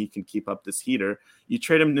how long he can keep up this heater. You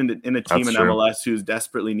trade him in a team in MLS who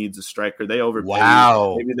desperately needs a striker. They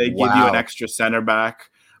overpay. Maybe they give you an extra center back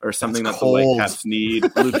or something the Whitecaps need.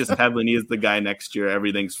 Lucas Cavallini is the guy next year.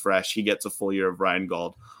 Everything's fresh. He gets a full year of Ryan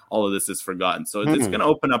Gauld. All of this is forgotten. So it's going to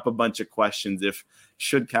open up a bunch of questions.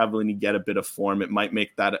 Should Cavallini get a bit of form, it might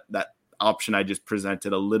make that option I just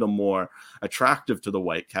presented a little more attractive to the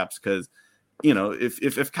Whitecaps, because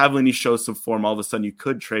if Cavallini shows some form, all of a sudden you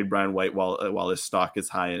could trade Brian White while his stock is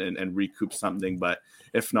high and recoup something. But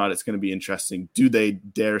if not, it's going to be interesting. Do they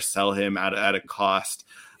dare sell him at a cost?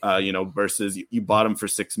 Versus you bought him for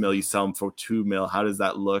 $6 million, you sell him for $2 million. How does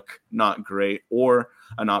that look? Not great. Or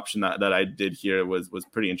an option that I did here was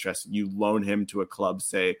pretty interesting. You loan him to a club,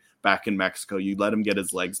 say back in Mexico. You let him get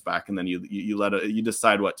his legs back, and then you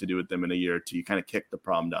decide what to do with them in a year or two. You kind of kick the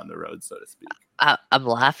problem down the road, so to speak. I'm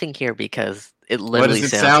laughing here because it literally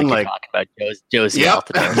sounds like you're talking about Josie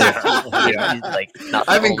Altidore.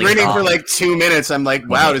 I've been grinning for like 2 minutes. I'm like,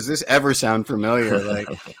 wow, does this ever sound familiar? Like,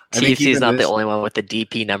 TFC is not the only one with the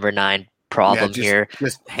DP number 9 problem here.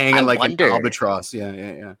 Just hanging an albatross.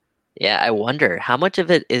 Yeah. Yeah, I wonder how much of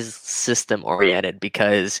it is system oriented,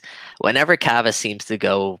 because whenever Cava seems to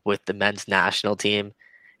go with the men's national team,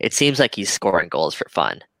 it seems like he's scoring goals for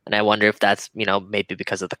fun. And I wonder if that's, maybe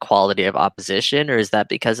because of the quality of opposition, or is that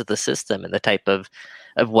because of the system and the type of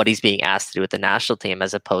what he's being asked to do with the national team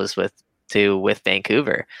as opposed with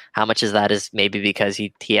Vancouver? How much of that is maybe because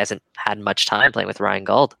he hasn't had much time playing with Ryan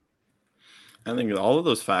Gauld? I think all of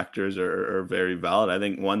those factors are very valid. I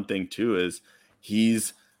think one thing too is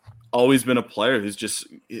he's always been a player who's just,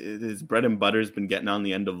 his bread and butter has been getting on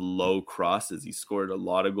the end of low crosses. He scored a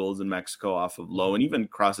lot of goals in Mexico off of low and even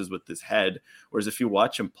crosses with his head. Whereas if you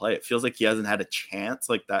watch him play, it feels like he hasn't had a chance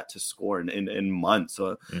like that to score in months.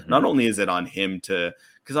 So not only is it on him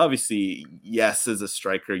because obviously, yes, as a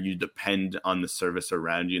striker, you depend on the service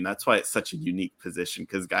around you. And that's why it's such a unique position,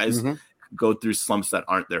 because guys go through slumps that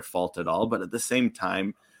aren't their fault at all. But at the same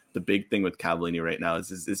time, the big thing with Cavallini right now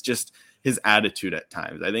is just his attitude at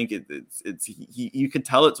times. I think you can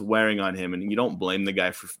tell it's wearing on him, and you don't blame the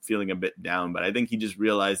guy for feeling a bit down, but I think he just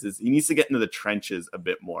realizes he needs to get into the trenches a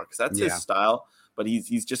bit more, because that's his style. But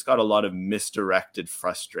he's just got a lot of misdirected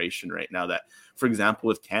frustration right now that, for example,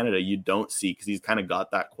 with Canada, you don't see, because he's kind of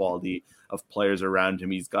got that quality of players around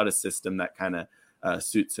him. He's got a system that kind of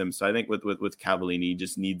suits him. So I think with Cavallini, he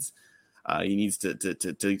just needs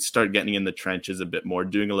to start getting in the trenches a bit more,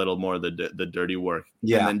 doing a little more of the dirty work,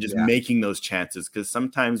 and then just making those chances. Because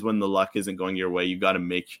sometimes when the luck isn't going your way, you got to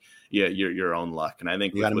make your own luck. And I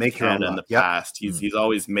think with Canada in the past, he's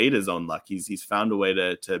always made his own luck. He's found a way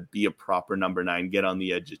to be a proper number 9, get on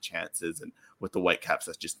the edge of chances, and with the Whitecaps,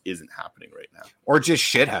 that just isn't happening right now. Or just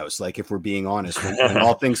shithouse. Like, if we're being honest, when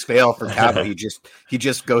all things fail for Cava, he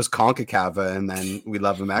just goes CONCACAF, and then we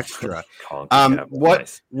love him extra.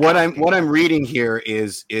 What I'm reading here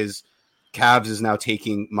is Cavs is now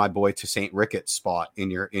taking my boy to St. Ricketts spot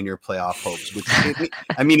in your playoff hopes. Which,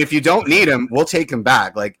 I mean, if you don't need him, we'll take him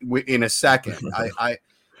back like in a second.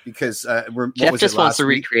 Because Jeff just wants to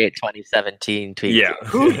recreate 2017. Yeah,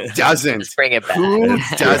 who doesn't? Just bring it back. Who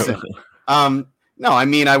doesn't? No, I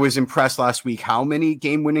mean, I was impressed last week how many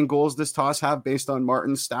game-winning goals does Toss have based on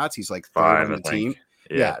Martin's stats. He's like 5 on the team.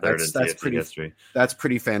 Yeah, that's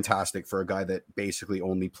pretty fantastic for a guy that basically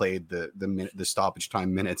only played the stoppage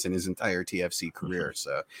time minutes in his entire TFC career.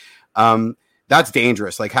 So that's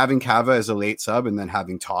dangerous. Like, having Cava as a late sub and then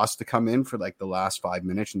having Toss to come in for like the last 5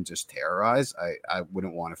 minutes and just terrorize. I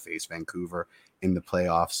wouldn't want to face Vancouver in the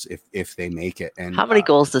playoffs if they make it. And how many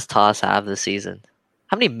goals does Toss have this season?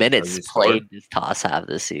 How many minutes played does Toss have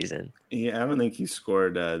this season? Yeah, I don't think he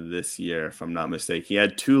scored this year, if I'm not mistaken. He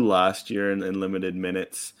had 2 last year in limited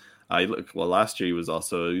minutes. Last year he was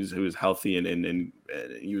healthy and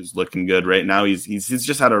he was looking good. Right now he's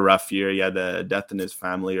just had a rough year. He had a death in his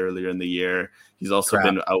family earlier in the year. He's also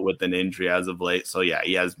been out with an injury as of late. So yeah,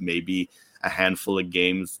 he has maybe a handful of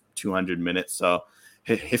games, 200 minutes. So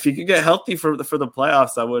if he could get healthy for the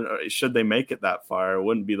playoffs, should they make it that far, it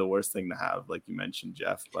wouldn't be the worst thing to have, like you mentioned,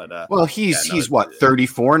 Jeff. But he's what,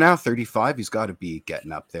 34 now, 35? He's got to be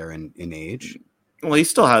getting up there in age. Well, he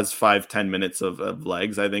still has 5-10 minutes of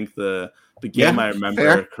legs. I think the game I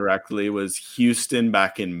remember correctly was Houston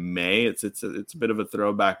back in May. It's a bit of a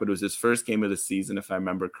throwback, but it was his first game of the season, if I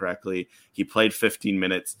remember correctly. He played 15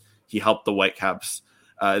 minutes. He helped the Whitecaps.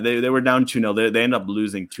 They were down 2-0. They ended up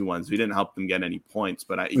losing 2-1. So we didn't help them get any points,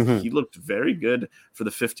 but he looked very good for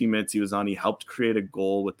the 15 minutes he was on. He helped create a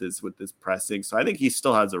goal with his pressing. So I think he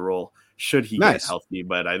still has a role should he get healthy,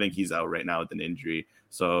 but I think he's out right now with an injury.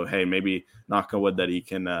 So hey, maybe knock on wood that he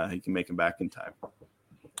can make him back in time.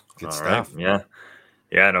 Good stuff. Right.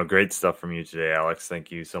 Yeah, no, great stuff from you today, Alex.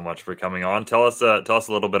 Thank you so much for coming on. Tell us a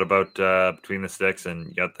little bit about Between the Sticks, and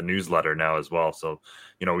you got the newsletter now as well. So,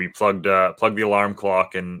 we plugged the alarm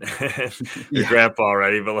clock and your grandpa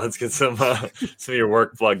already, but let's get some of your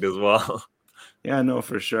work plugged as well. Yeah, no,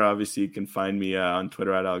 for sure. Obviously, you can find me on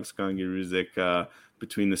Twitter at Alex Kongi-Ruzik,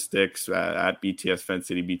 Between the Sticks at BTS Fan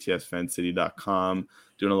City, btsfancity.com.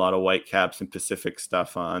 Doing a lot of Whitecaps and Pacific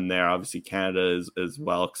stuff on there. Obviously, Canada as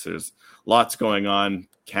well, because there's lots going on.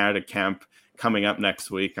 Canada Camp coming up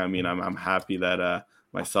next week. I mean, I'm happy that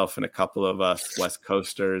myself and a couple of us West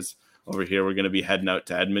Coasters over here, we're going to be heading out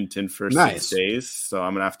to Edmonton for 6 days. So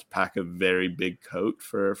I'm going to have to pack a very big coat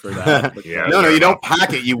for that. No, you don't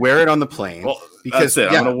pack it. You wear it on the plane. Well, because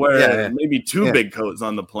I'm going to wear maybe 2 big coats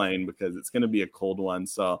on the plane because it's going to be a cold one.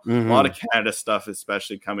 So a lot of Canada stuff,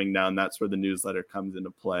 especially coming down. That's where the newsletter comes into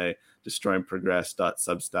play.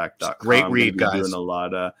 DestroyingProgress.substack.com. Great read, guys. Doing a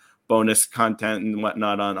lot of bonus content and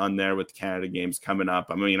whatnot on there with Canada games coming up.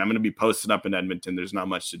 I mean, I'm going to be posting up in Edmonton. There's not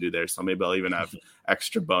much to do there, so maybe I'll even have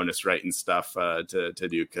extra bonus writing stuff to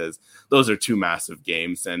do, because those are 2 massive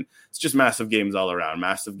games, and it's just massive games all around.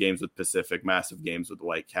 Massive games with Pacific, massive games with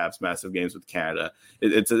Whitecaps, massive games with Canada.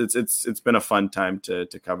 It's been a fun time to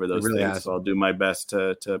cover those things. Has. So I'll do my best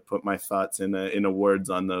to put my thoughts in words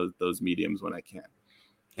on those mediums when I can.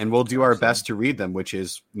 And we'll do our best to read them, which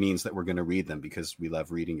means that we're going to read them because we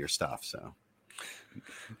love reading your stuff. So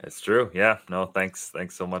it's true. Yeah. No, thanks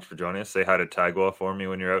so much for joining us. Say hi to Tagua for me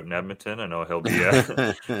when you're out in Edmonton. I know he'll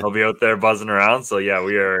be out there buzzing around. So yeah,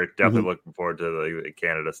 we are definitely looking forward to the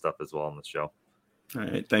Canada stuff as well on the show. All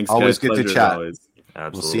right. Thanks. Always guys. good Pleasure to chat.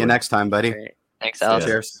 Absolutely. We'll see you next time, buddy. Great. Thanks, Alex.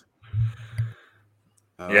 Cheers.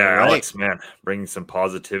 Alex, man, bringing some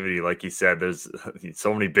positivity. Like you said, there's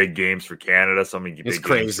so many big games for Canada, so many big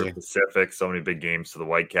games for Pacific, so many big games to the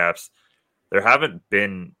Whitecaps. There haven't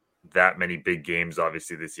been that many big games,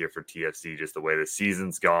 obviously, this year for TFC, just the way the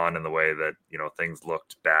season's gone and the way that, things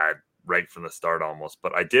looked bad right from the start almost.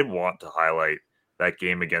 But I did want to highlight that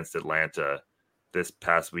game against Atlanta this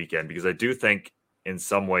past weekend, because I do think in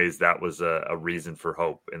some ways that was a reason for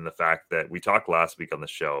hope, in the fact that we talked last week on the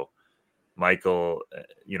show, Michael,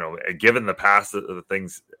 given the past of the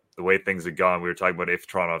things, the way things have gone, we were talking about if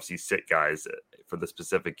Toronto FC sit guys for the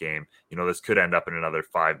specific game, this could end up in another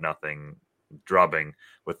 5-0 drubbing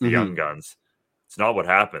with the young guns. It's not what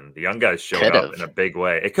happened. The young guys showed up in a big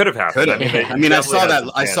way. It could have happened. I saw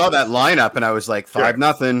that lineup and I was like 5-0,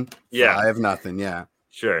 5-0. Yeah,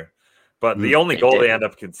 sure. But the only goal they end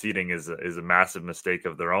up conceding is a massive mistake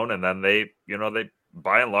of their own, and then they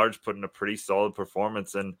by and large put in a pretty solid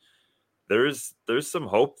performance. And there's some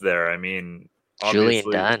hope there. I mean, Julian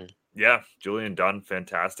Dunn. Yeah, Julian Dunn,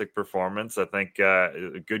 fantastic performance. I think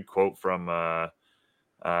a good quote from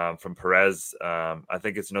Perez. I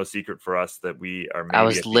think it's no secret for us that we are. Maybe I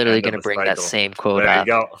was literally going to bring that same quote up.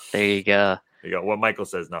 You go. There you go. There you go. What Michael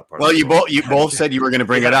says not part. Well, of you both said you were going to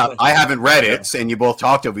bring it up. I haven't read it, and you both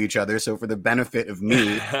talked over each other. So for the benefit of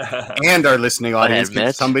me and our listening audience,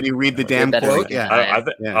 can somebody read the damn quote? Yeah.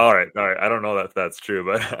 All right. I don't know if that's true,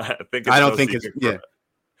 but I think I don't think it's. Yeah.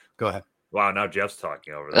 Go ahead. Wow, now Jeff's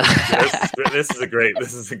talking over this. This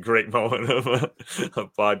is a great moment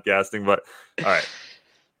of podcasting. But all right,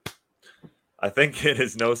 I think it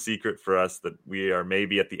is no secret for us that we are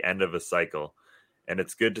maybe at the end of a cycle, and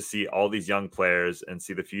it's good to see all these young players and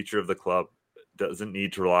see the future of the club doesn't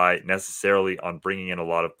need to rely necessarily on bringing in a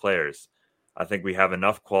lot of players. I think we have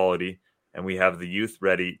enough quality, and we have the youth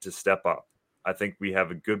ready to step up. I think we have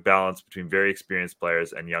a good balance between very experienced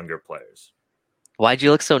players and younger players. Why'd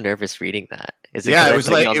you look so nervous reading that? It was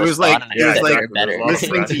like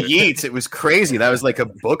listening to Yeats. It was crazy. That was like a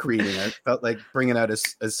book reading. I felt like bringing out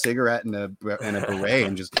a cigarette and a beret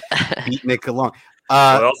and just beating it along.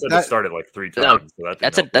 Well, also just started like 3 times. No,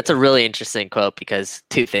 so that's a really interesting quote because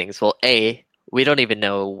 2 things. Well, A, we don't even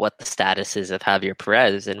know what the status is of Javier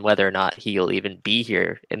Perez and whether or not he'll even be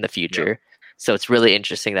here in the future. Yeah. So it's really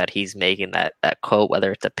interesting that he's making that quote,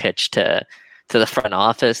 whether it's a pitch to the front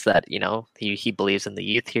office that, you know, he believes in the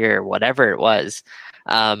youth here or whatever it was.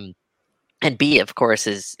 And B, of course,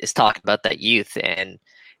 is talking about that youth. And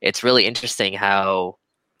it's really interesting how,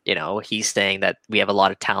 you know, he's saying that we have a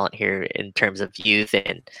lot of talent here in terms of youth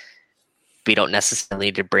and we don't necessarily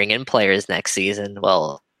need to bring in players next season.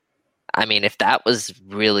 Well, I mean, if that was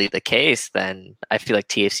really the case, then I feel like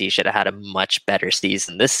TFC should have had a much better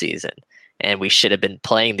season this season. And we should have been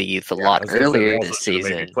playing the youth a lot earlier this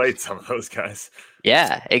season. Played some of those guys.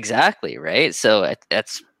 Yeah, exactly. Right. So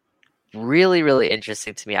that's really, really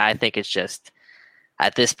interesting to me. I think it's just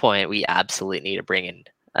at this point, we absolutely need to bring in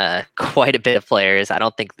quite a bit of players. I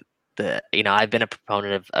don't think I've been a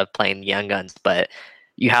proponent of playing the young guns, but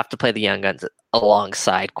you have to play the young guns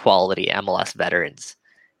alongside quality MLS veterans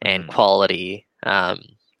and quality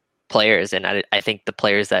players. And I think the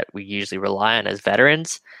players that we usually rely on as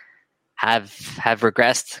veterans have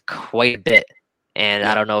regressed quite a bit, and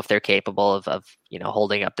I don't know if they're capable of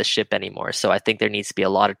holding up the ship anymore. So I think there needs to be a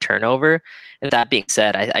lot of turnover. And that being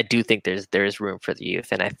said, I do think there's room for the youth,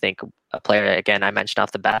 and I think a player, again, I mentioned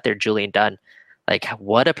off the bat there, Julian Dunn, like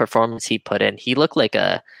what a performance he put in. He looked like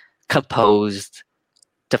a composed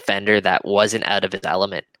defender that wasn't out of his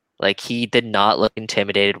element. Like he did not look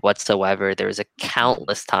intimidated whatsoever. There was a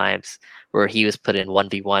countless times where he was put in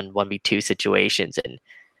 1v1, 1v2 situations, and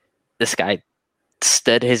this guy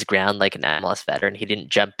stood his ground like an MLS veteran. He didn't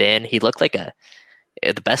jump in. He looked like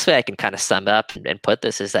the best way I can kind of sum up and put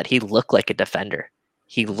this is that he looked like a defender.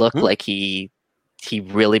 He looked like he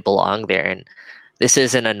really belonged there. And this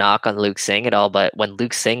isn't a knock on Luke Singh at all, but when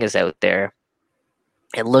Luke Singh is out there,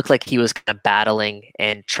 it looked like he was kind of battling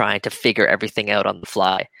and trying to figure everything out on the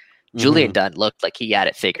fly. Julian Dunn looked like he had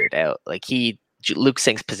it figured out. Like Luke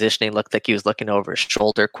Singh's positioning looked like he was looking over his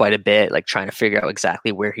shoulder quite a bit, like trying to figure out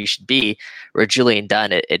exactly where he should be. Where Julian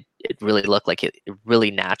Dunn, it really looked like it really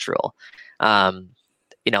natural. I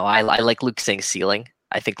like Luke Singh's ceiling.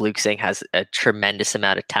 I think Luke Singh has a tremendous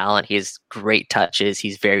amount of talent. He has great touches.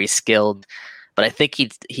 He's very skilled, but I think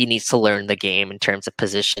he needs to learn the game in terms of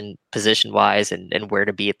position wise and where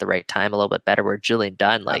to be at the right time a little bit better. Where Julian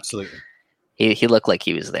Dunn, like absolutely, he looked like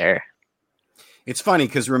he was there. It's funny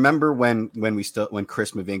because remember when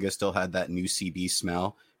Chris Mavinga still had that new CB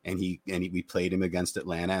smell and we played him against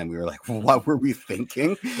Atlanta and we were like, what were we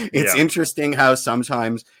thinking? It's interesting how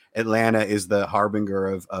sometimes Atlanta is the harbinger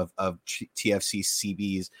of TFC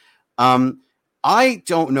CBs. I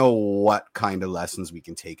don't know what kind of lessons we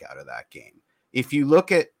can take out of that game. If you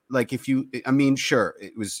look at sure,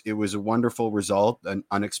 it was a wonderful result, an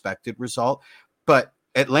unexpected result, but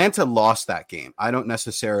Atlanta lost that game. I don't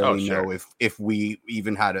necessarily know if we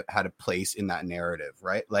even had a place in that narrative,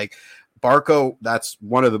 right? Like Barco, that's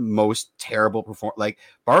one of the most terrible Like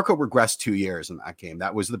Barco regressed 2 years in that game.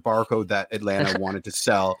 That was the Barco that Atlanta wanted to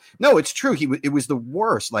sell. No, it's true. It was the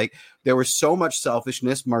worst. Like there was so much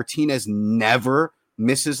selfishness. Martinez never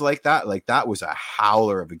misses like that. Like that was a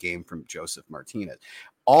howler of a game from Joseph Martinez.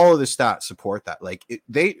 All of the stats support that. Like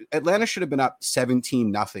Atlanta should have been up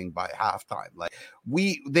 17-0 by halftime. Like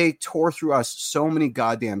they tore through us so many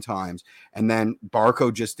goddamn times. And then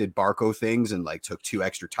Barco just did Barco things and like took 2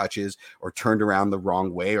 extra touches or turned around the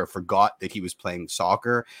wrong way or forgot that he was playing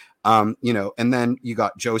soccer. And then you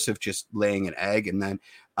got Joseph just laying an egg. And then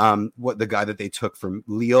what the guy that they took from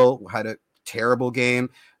Lille had a terrible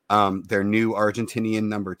game. Their new Argentinian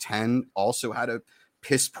number 10 also had a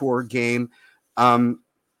piss poor game.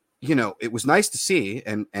 It was nice to see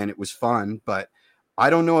and it was fun, but I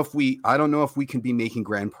don't know if we can be making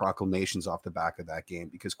grand proclamations off the back of that game,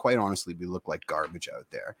 because quite honestly, we look like garbage out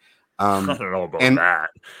there. I don't know about that.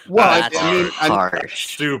 Well,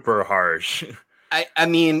 harsh. Super harsh. I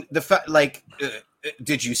mean, the fact,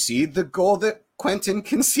 did you see the goal that Quentin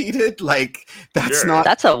conceded?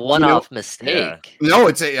 That's a one-off mistake. Yeah. No,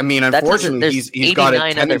 unfortunately, he's got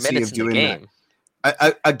a tendency of doing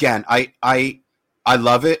that. I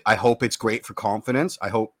love it. I hope it's great for confidence. I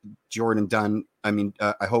hope Jordan Dunn.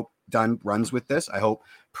 I hope Dunn runs with this. I hope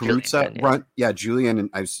Perruzza Julian and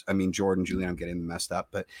Julian. I'm getting messed up,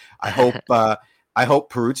 but I hope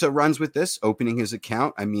Perruzza runs with this, opening his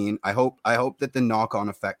account. I hope that the knock-on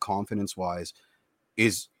effect, confidence-wise,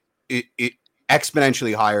 is it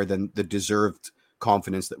exponentially higher than the deserved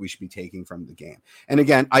confidence that we should be taking from the game. And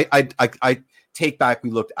again, I take back, we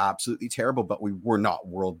looked absolutely terrible, but we were not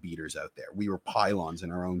world beaters out there. We were pylons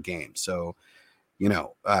in our own game. So,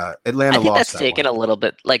 Atlanta lost. I think that's taken a little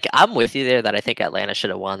bit. I'm with you there that I think Atlanta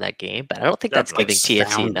should have won that game, but I don't think that's giving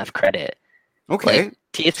TFC enough credit. Okay.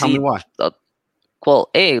 TFC. Tell me why. Well,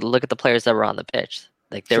 look at the players that were on the pitch.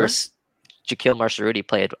 There was Jahkeele Marshall-Rutty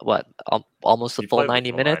played almost the full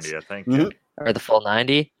 90 minutes, 90, I think, or the full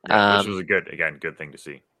 90. Which was a good thing to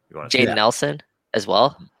see. Jaden Nelson as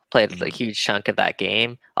well played a huge chunk of that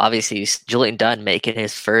game. Obviously, Julian Dunn making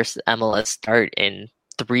his first MLS start in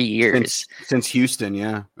 3 years since Houston.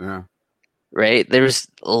 Yeah. Right. There's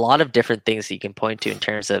a lot of different things that you can point to in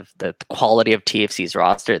terms of the quality of TFC's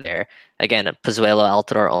roster there. Again, Pozuelo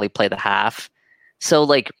Altidore only played the half. So,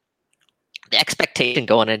 the expectation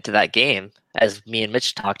going into that game, as me and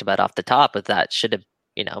Mitch talked about off the top, is that should have,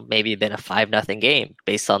 maybe been a 5-0 game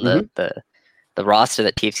based on the roster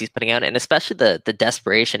that TFC's putting out, and especially the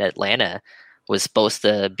desperation Atlanta was supposed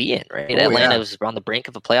to be in, right? Atlanta was on the brink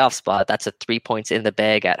of a playoff spot. That's 3 points in the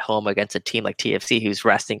bag at home against a team like TFC, who's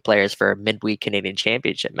resting players for a midweek Canadian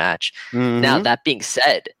Championship match. Now, that being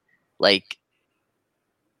said, I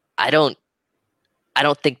don't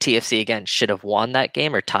think TFC again should have won that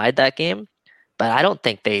game or tied that game, but I don't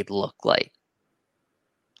think they look like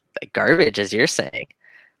garbage, as you're saying.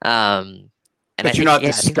 But you're not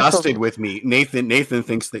disgusted with me, Nathan. Nathan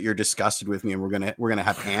thinks that you're disgusted with me, and we're gonna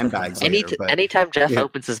have handbags later. Anytime Jeff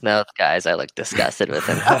opens his mouth, guys, I look disgusted with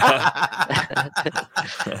him.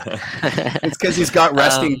 It's because he's got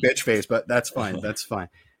resting bitch face, but that's fine. That's fine.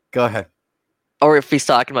 Go ahead. Or if he's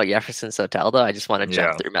talking about Jefferson Soteldo, I just want to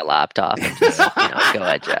jump through my laptop and just go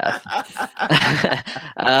ahead, Jeff.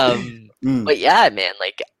 But yeah, man,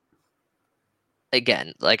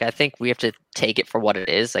 again, I think we have to take it for what it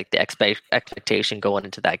is. The expectation going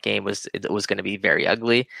into that game was going to be very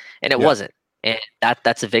ugly, and it wasn't. And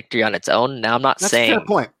that's a victory on its own. Now, I'm not saying, a fair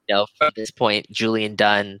point. From this point, Julian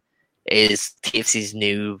Dunn is TFC's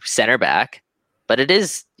new center back, but it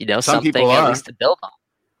is, something at least to build on,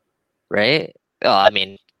 right? Well,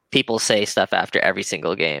 people say stuff after every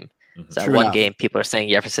single game. So one game, people are saying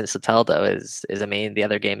Jefferson Soteldo is the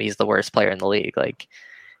other game, he's the worst player in the league.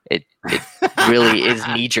 It really is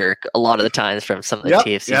knee jerk a lot of the times from some of the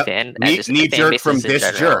TFC fan. Knee jerk from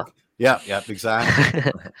this jerk. Yeah,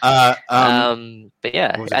 exactly. But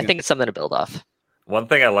yeah, I think it's something to build off. One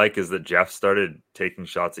thing I like is that Jeff started taking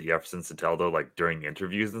shots at Jefferson Soteldo during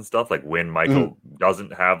interviews and stuff, when Michael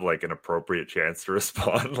doesn't have an appropriate chance to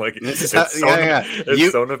respond. It's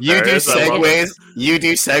so nefarious. You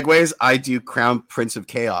do segues. I do Crown Prince of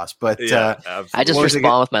Chaos, but I just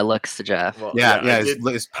respond with my looks to Jeff. Well,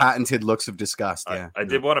 his patented looks of disgust. I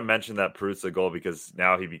did want to mention that Perruzza goal because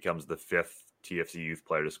now he becomes the 5th TFC youth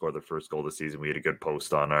player to score the first goal of the season. We had a good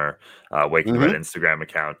post on our Waking Red Instagram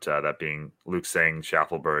account, that being Luke Singh,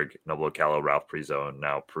 Schaffelberg, Noble Ochello, Ralph Prizo, and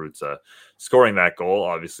now Perruzza scoring that goal.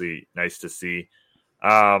 Obviously, nice to see.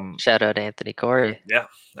 Shout out Anthony Corey. Yeah,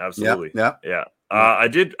 absolutely. Yeah. I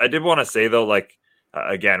did want to say though,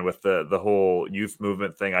 again, with the whole youth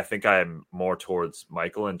movement thing, I think I'm more towards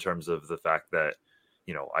Michael in terms of the fact that,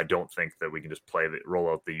 I don't think that we can just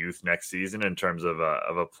roll out the youth next season in terms of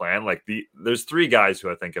a plan. There's 3 guys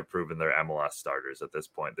who I think have proven their MLS starters at this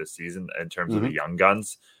point this season in terms of the young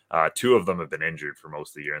guns. 2 of them have been injured for most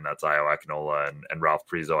of the year, and that's Ayo Akinola and Ralph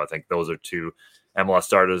Prizo. I think those are 2 MLS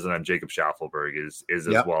starters, and then Jacob Schaffelberg is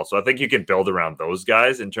as well. So I think you can build around those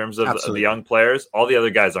guys in terms of the young players. All the other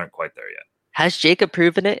guys aren't quite there yet. Has Jacob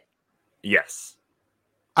proven it? Yes.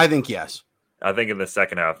 I think yes. I think in the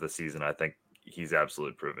second half of the season, I think he's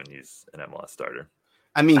absolutely proven he's an MLS starter.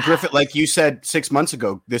 I mean, Griffin, like you said 6 months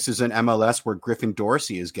ago, this is an MLS where Griffin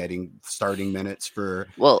Dorsey is getting starting minutes for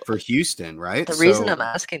Houston, right? The reason I'm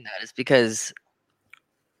asking that is because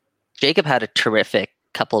Jacob had a terrific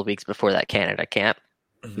couple of weeks before that Canada camp.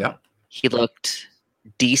 Yeah. He looked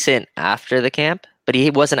decent after the camp, but he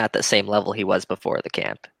wasn't at the same level he was before the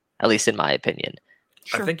camp, at least in my opinion.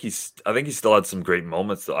 Sure. I think he still had some great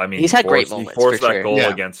moments. I mean, he's had great moments. He forced that sure. goal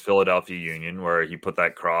against Philadelphia Union where he put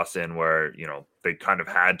that cross in where, they kind of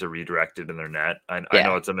had to redirect it in their net. I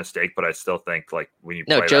know it's a mistake, but I still think like when you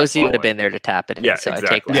play Josie would have been there to tap it in. Yeah, so exactly.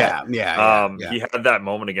 I take that. He had that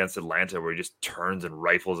moment against Atlanta where he just turns and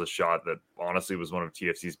rifles a shot that honestly was one of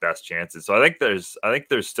TFC's best chances. So I think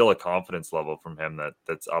there's still a confidence level from him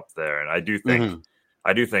that's up there, and I do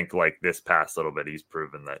think like this past little bit, he's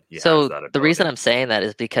proven that he has that ability. The reason I'm saying that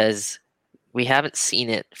is because we haven't seen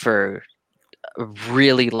it for a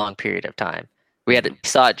really long period of time. We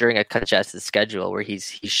saw it during a congested schedule where he's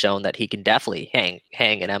shown that he can definitely hang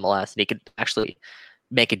in MLS and he could actually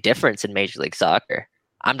make a difference in Major League Soccer.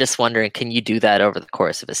 I'm just wondering, can you do that over the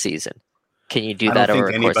course of a season? Can you do that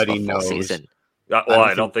over the course of a full season? Well,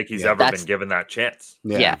 I don't think he's ever been given that chance.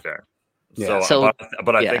 Yeah. Fair. Yeah.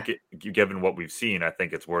 But I think given what we've seen, I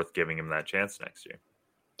think it's worth giving him that chance next year.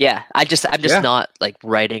 Yeah, I'm just not like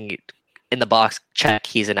writing in the box check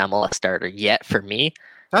he's an MLS starter yet for me.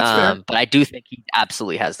 That's fair. But I do think he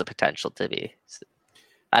absolutely has the potential to be.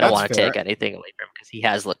 I don't want to take anything away from him because he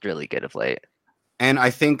has looked really good of late. And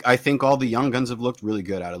I think all the young guns have looked really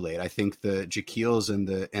good out of late. I think the Jaquils and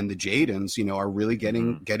the Jadens, are really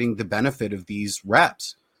getting the benefit of these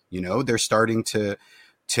reps. They're starting to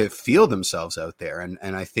feel themselves out there,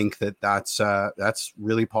 and I think that's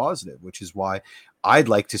really positive, which is why I'd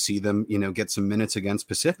like to see them, get some minutes against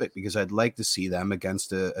Pacific, because I'd like to see them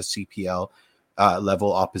against a CPL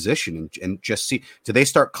level opposition and just see, do they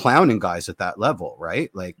start clowning guys at that level, right?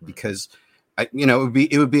 Like, because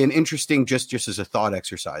it would be an interesting, just as a thought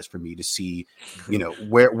exercise for me to see,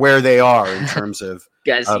 where they are in terms of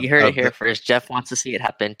guys. You heard it here first. Jeff wants to see it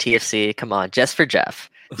happen. TFC, come on, just for Jeff.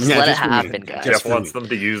 Just let it happen, guys. Jeff wants them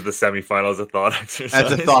to use the semifinals as a thought exercise.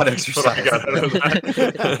 As a thought exercise.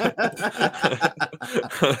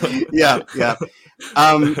 Yeah.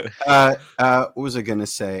 What was I going to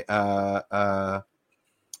say? Yeah,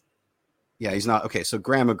 he's not. Okay, so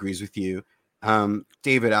Graham agrees with you.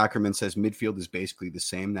 David Ackerman says midfield is basically the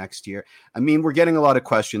same next year. I mean, we're getting a lot of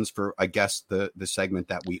questions for, I guess, the segment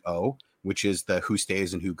that we owe, which is the who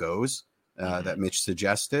stays and who goes that Mitch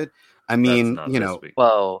suggested. I mean,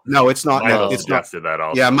 Whoa. No, it's not. Michael it's suggested that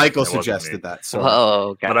also. Yeah, Michael suggested that. So.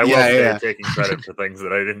 Whoa. But I will say taking credit for things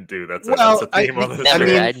that I didn't do. That's a theme on this.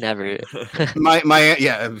 I'd never.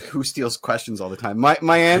 Who steals questions all the time?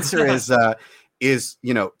 My answer is I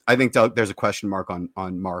think there's a question mark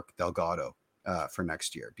on Mark Delgado for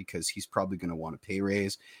next year, because he's probably going to want a pay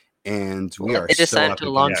raise, and they just signed to a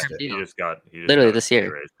long-term deal. He just got literally this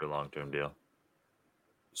year for a long-term deal.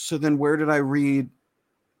 So then, where did I read?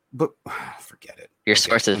 But forget it. Your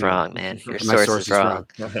source is wrong, man. Your source is wrong.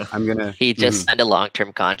 I'm gonna. He just signed a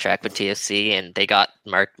long-term contract with TFC, and they got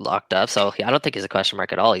Mark locked up. So I don't think he's a question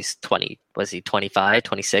mark at all. He's 20. Was he 25,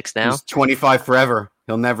 26 now? He's 25 forever.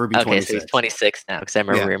 He'll never be 26. Okay, so he's 26 now, because I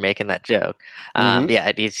remember we were making that joke.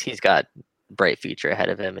 Yeah, he's got a bright future ahead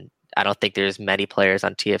of him, and I don't think there's many players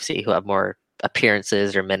on TFC who have more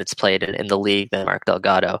appearances or minutes played in the league than Mark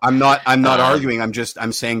Delgado. I'm not arguing. I'm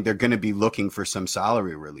saying they're going to be looking for some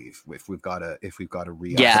salary relief if we've got to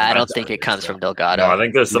I don't think it comes from Delgado. No, I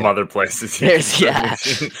think there's some other places.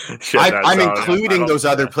 I'm including those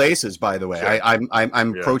other places, by the way. Sure.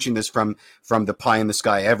 I'm approaching this from the pie in the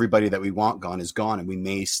sky. Everybody that we want gone is gone, and we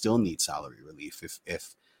may still need salary relief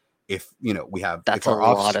if we have. That's a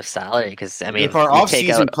lot of salary, because I mean, if our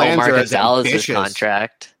off-season plans Omar are as Gonzalez's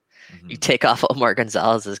contract. You take off Omar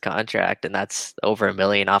Gonzalez's contract, and that's over $1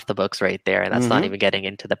 million off the books right there. And that's not even getting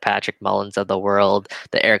into the Patrick Mullins of the world,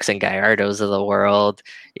 the Erickson Gallardos of the world.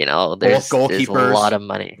 There's a lot of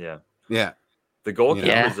money. Yeah. The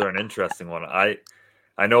goalkeepers are an interesting one. I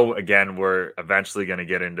know, again, we're eventually going to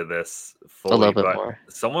get into this fully, a little bit more.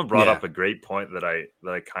 Someone brought up a great point that I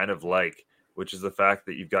kind of like, which is the fact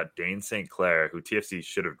that you've got Dane St. Clair, who TFC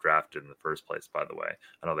should have drafted in the first place, by the way.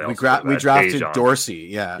 I know we drafted Dorsey.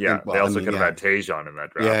 Yeah. They also could have had Tajon in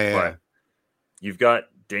that draft. But you've got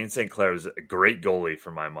Dane St. Clair, who's a great goalie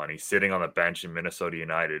for my money, sitting on the bench in Minnesota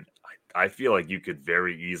United. I feel like you could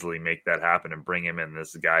very easily make that happen and bring him in. This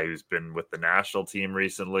is a guy who's been with the national team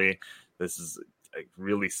recently. This is a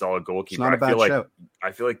really solid goalkeeper.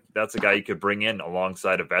 I feel like that's a guy you could bring in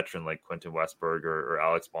alongside a veteran like Quentin Westberg or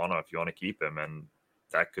Alex Bono if you want to keep him, and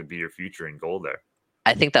that could be your future in goal there.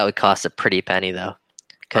 I think that would cost a pretty penny, though.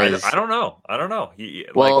 Because I don't know.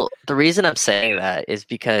 The reason I'm saying that is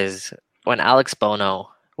because when Alex Bono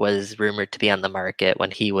was rumored to be on the market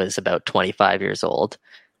when he was about 25 years old,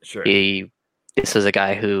 sure, this was a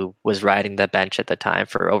guy who was riding the bench at the time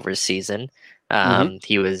for over a season.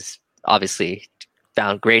 He was obviously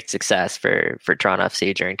found great success for Toronto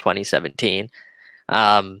FC during 2017.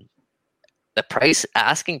 The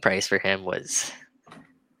asking price for him was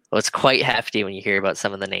quite hefty when you hear about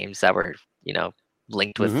some of the names that were,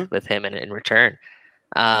 linked with him in return.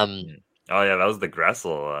 Oh yeah, that was the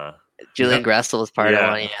Gressel. Julian Gressel was part of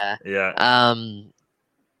one. Yeah.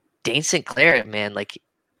 Dane Sinclair, man, like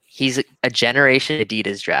he's a generation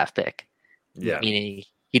Adidas draft pick. Yeah. Meaning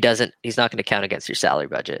he's not going to count against your salary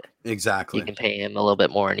budget. Exactly. You can pay him a little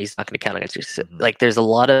bit more and he's not going to count against your like there's a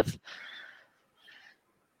lot of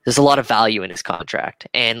value in his contract.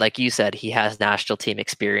 And like you said, he has national team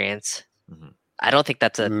experience. I don't think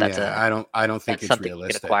that's I don't think it's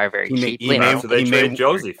realistic. You can acquire very cheaply. So they trade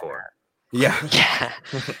Josie for. Yeah.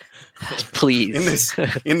 Please.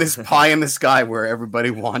 in this pie in the sky where everybody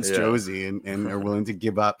wants Josie and are willing to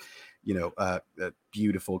give up,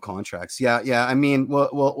 beautiful contracts. Yeah. I mean,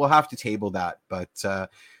 we'll have to table that. But do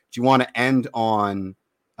you want to end on?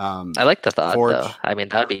 I like the thought, though. I mean,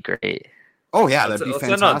 that'd be great. Oh yeah, that'd be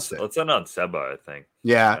fantastic. Let's end on Seba, I think.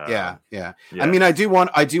 Yeah. I mean, I do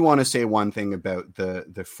want to say one thing about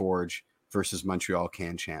the Forge versus Montreal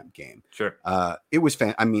Can Champ game. Sure. It was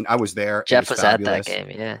I mean, I was there. Jeff was at that game,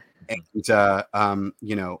 yeah. And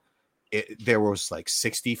there was like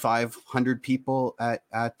 6,500 people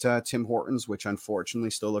at Tim Hortons, which unfortunately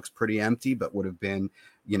still looks pretty empty, but would have been,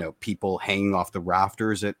 people hanging off the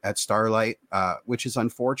rafters at Starlight, which is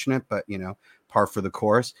unfortunate, but par for the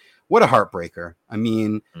course. What a heartbreaker. I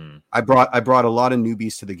mean, I brought a lot of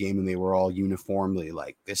newbies to the game and they were all uniformly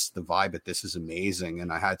like, the vibe at this is amazing. And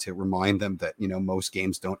I had to remind them that, most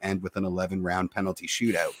games don't end with an 11-round penalty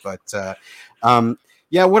shootout. But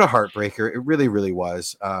yeah, what a heartbreaker. It really, really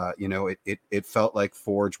was. It felt like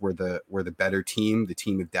Forge were the better team, the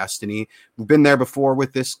team of destiny. We've been there before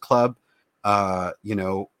with this club. They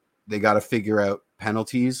got to figure out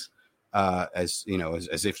penalties. As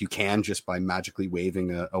if you can just by magically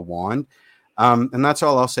waving a wand. And that's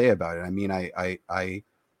all I'll say about it. I mean,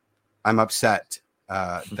 I'm upset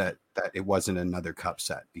that it wasn't another cup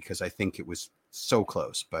set because I think it was so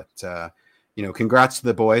close, but congrats to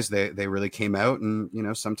the boys. They really came out and,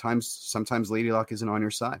 sometimes Lady Luck isn't on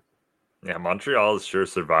your side. Yeah, Montreal has sure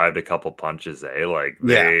survived a couple punches, eh? Like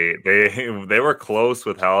they were close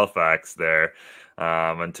with Halifax there.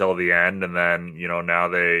 Until the end, and then now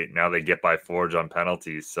they get by Forge on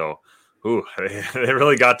penalties. So, they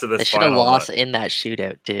really got to this. They should have lost in that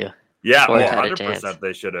shootout too. Yeah, 100%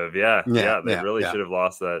 they should have. Yeah, they really should have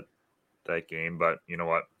lost that game. But you know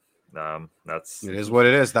what? It is what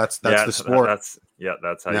it is. That's the sport. That's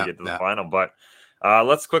how you get to the final. But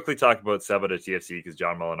let's quickly talk about Seba to TFC because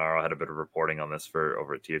John Molinaro had a bit of reporting on this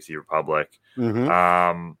over at TFC Republic.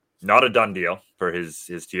 Not a done deal for his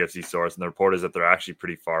TFC source, and the report is that they're actually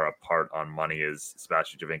pretty far apart on money. As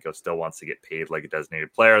Sebastian Giovinco still wants to get paid like a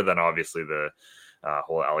designated player, then obviously the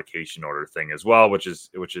whole allocation order thing as well, which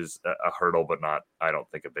is a hurdle, but not, I don't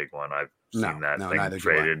think, a big one. I've seen that thing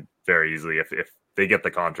traded very easily. If they get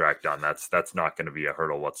the contract done, that's not going to be a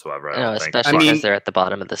hurdle whatsoever. Especially because they're at the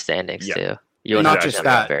bottom of the standings too. Not just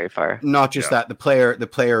that, very far. Not just that. The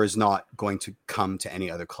player is not going to come to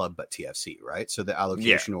any other club but TFC, right? So the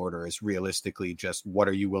allocation order is realistically just what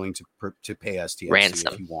are you willing to pay us TFC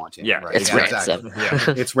ransom. If you want it? Yeah, right? It's ransom.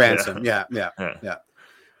 Exactly. It's ransom. Yeah.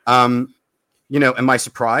 Am I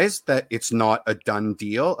surprised that it's not a done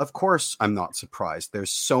deal? Of course, I'm not surprised.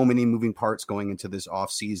 There's so many moving parts going into this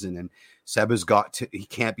off season, and Seba's he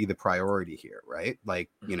can't be the priority here, right?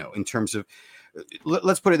 Like in terms of.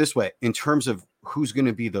 Let's put it this way, in terms of who's going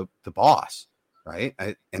to be the boss, right?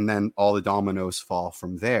 And then all the dominoes fall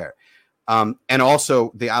from there. And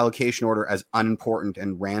also the allocation order, as unimportant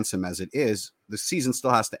and ransom as it is, the season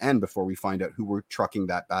still has to end before we find out who we're trucking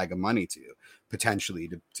that bag of money to, potentially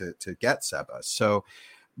to get Seba. So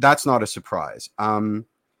that's not a surprise. In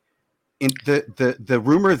the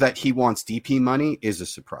rumor that he wants DP money is a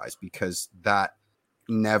surprise because that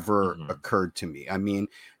never occurred to me. I mean,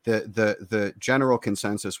 the general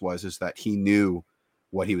consensus is that he knew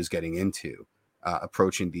what he was getting into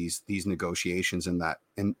approaching these negotiations, and that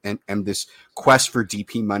and this quest for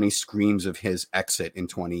DP money screams of his exit in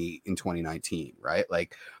 2019, right?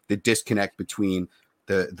 Like the disconnect between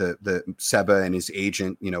the Seba and his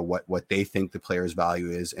agent, what they think the player's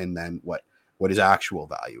value is, and then what his actual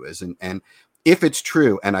value is, and if it's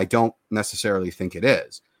true, and I don't necessarily think it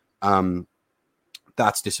is,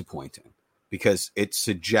 that's disappointing. because it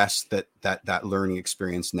suggests that learning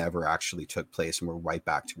experience never actually took place, and we're right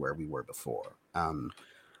back to where we were before.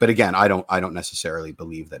 But again, I don't necessarily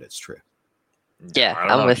believe that it's true. Yeah,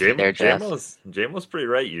 I'm with you there, Jeff. JMO's pretty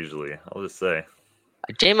right usually. I'll just say.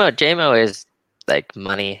 JMO is like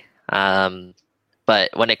money. But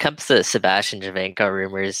when it comes to Sebastian Giovinco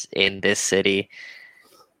rumors in this city,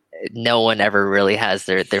 no one ever really has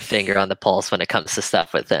their finger on the pulse when it comes to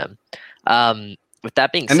stuff with him. With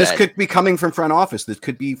that being said, this could be coming from front office. This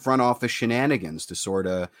could be front office shenanigans to sort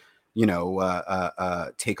of,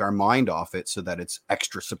 take our mind off it so that it's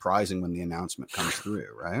extra surprising when the announcement comes through,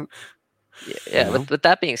 right? Yeah. With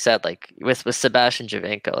that being said, like with Sebastian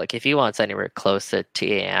Giovinco, like if he wants anywhere close to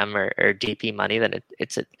TAM or DP money, then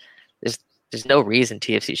there's no reason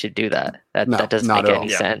TFC should do that. That doesn't make any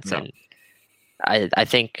sense. And I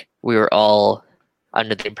think we were all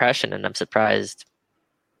under the impression, and I'm surprised,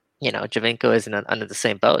 Giovinco isn't under the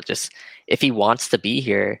same boat. Just if he wants to be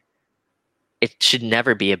here, it should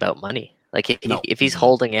never be about money. Like if he's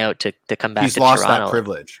holding out to come back to Toronto, he's lost that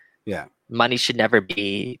privilege. Yeah. Money should never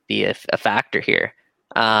be a factor here.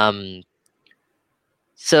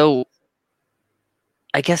 So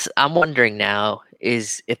I guess I'm wondering now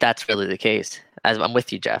is if that's really the case. As I'm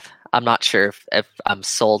with you, Jeff. I'm not sure if I'm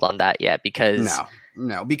sold on that yet because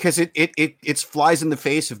no, because it flies in the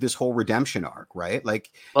face of this whole redemption arc, right? Like,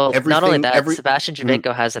 well, not only that, Sebastian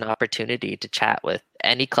Giovinco has an opportunity to chat with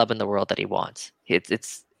any club in the world that he wants.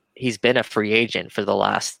 He's been a free agent for the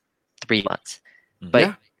last 3 months,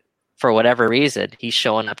 but for whatever reason, he's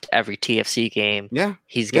showing up to every TFC game. Yeah,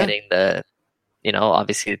 he's getting the,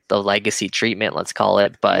 obviously the legacy treatment, let's call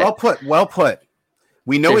it. But well put.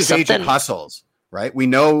 We know his agent hustles, right? We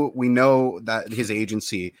know that his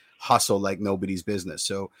agency hustle like nobody's business.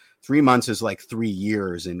 So 3 months is like 3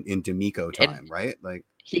 years in D'Amico time, right? Like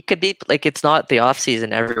he could be like, it's not the off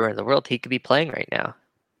season everywhere in the world. He could be playing right now.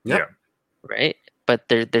 Yeah. Right. But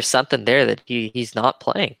there's something there that he's not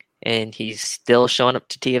playing, and he's still showing up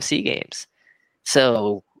to TFC games.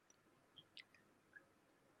 So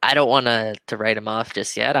I don't want to write him off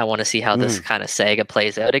just yet. I want to see how this kind of saga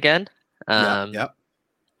plays out again. And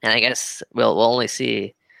I guess we'll only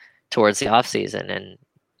see towards the off season. And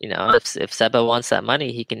if Seba wants that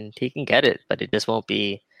money, he can get it, but it just won't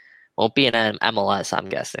be an MLS, I'm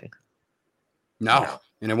guessing. No,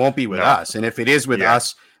 and it won't be with us. And if it is with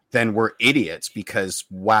us, then we're idiots because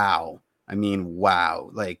wow.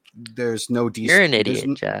 Like there's no decent. You're an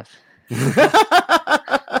idiot, Jeff.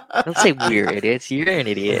 Don't say we're idiots. You're an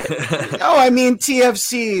idiot. No, I mean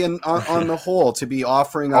TFC and on the whole to be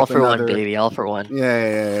offering all up for another... one, baby, all for one.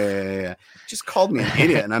 Yeah. Just called me an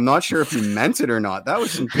idiot, and I'm not sure if you meant it or not. That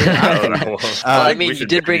was some good. You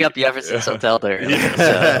did bring up the Everson's Hotel there.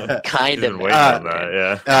 So kind of.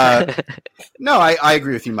 No, I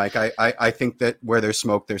agree with you, Mike. I think that where there's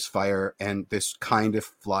smoke, there's fire, and this kind of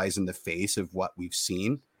flies in the face of what we've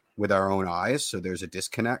seen with our own eyes. So there's a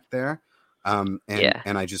disconnect there. And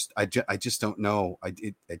I just don't know. I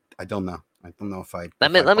don't know. I don't know if I.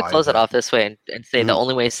 Let me close it off this way and say the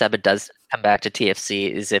only way Seba does come back to TFC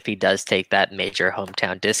is if he does take that major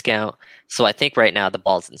hometown discount. So I think right now the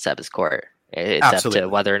ball's in Seba's court. It's Absolutely. Up to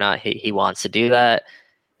whether or not he wants to do that.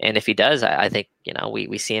 And if he does, I think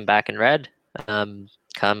we see him back in red come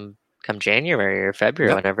January or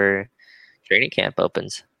February whenever training camp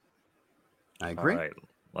opens. I agree. All right.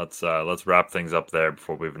 Let's wrap things up there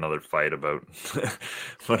before we have another fight about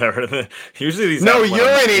whatever. Usually these. No, you're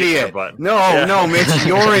an idiot. No, Mitch,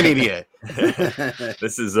 you're an idiot.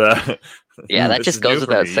 This is Yeah, that just goes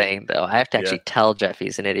without saying, though. I have to actually tell Jeff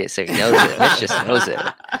he's an idiot, so he knows it. Mitch just knows it.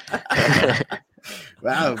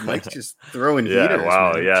 Wow, Mike's just throwing heaters.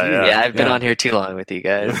 Wow, man. Yeah, I've been on here too long with you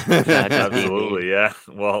guys. Absolutely, yeah.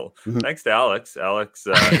 Well, thanks to Alex. Alex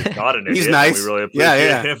is not an idiot. He's nice. We really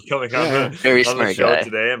appreciate him coming on the show guy.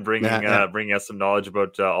 today and bringing us some knowledge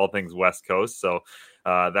about all things West Coast. So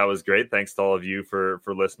that was great. Thanks to all of you for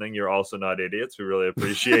listening. You're also not idiots. We really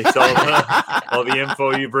appreciate all the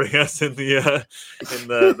info you bring us in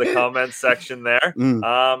the comments section there.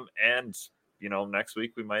 And next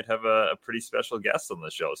week we might have a pretty special guest on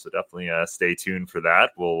the show. So definitely stay tuned for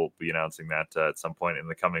that. We'll be announcing that at some point in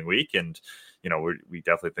the coming week. And, we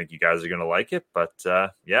definitely think you guys are going to like it. But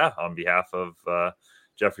on behalf of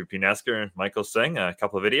Jeffrey Pinesker and Michael Singh, a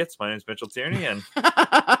couple of idiots, my name is Mitchell Tierney. And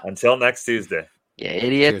until next Tuesday. Yeah,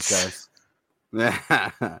 idiots. Cheers,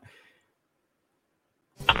 guys.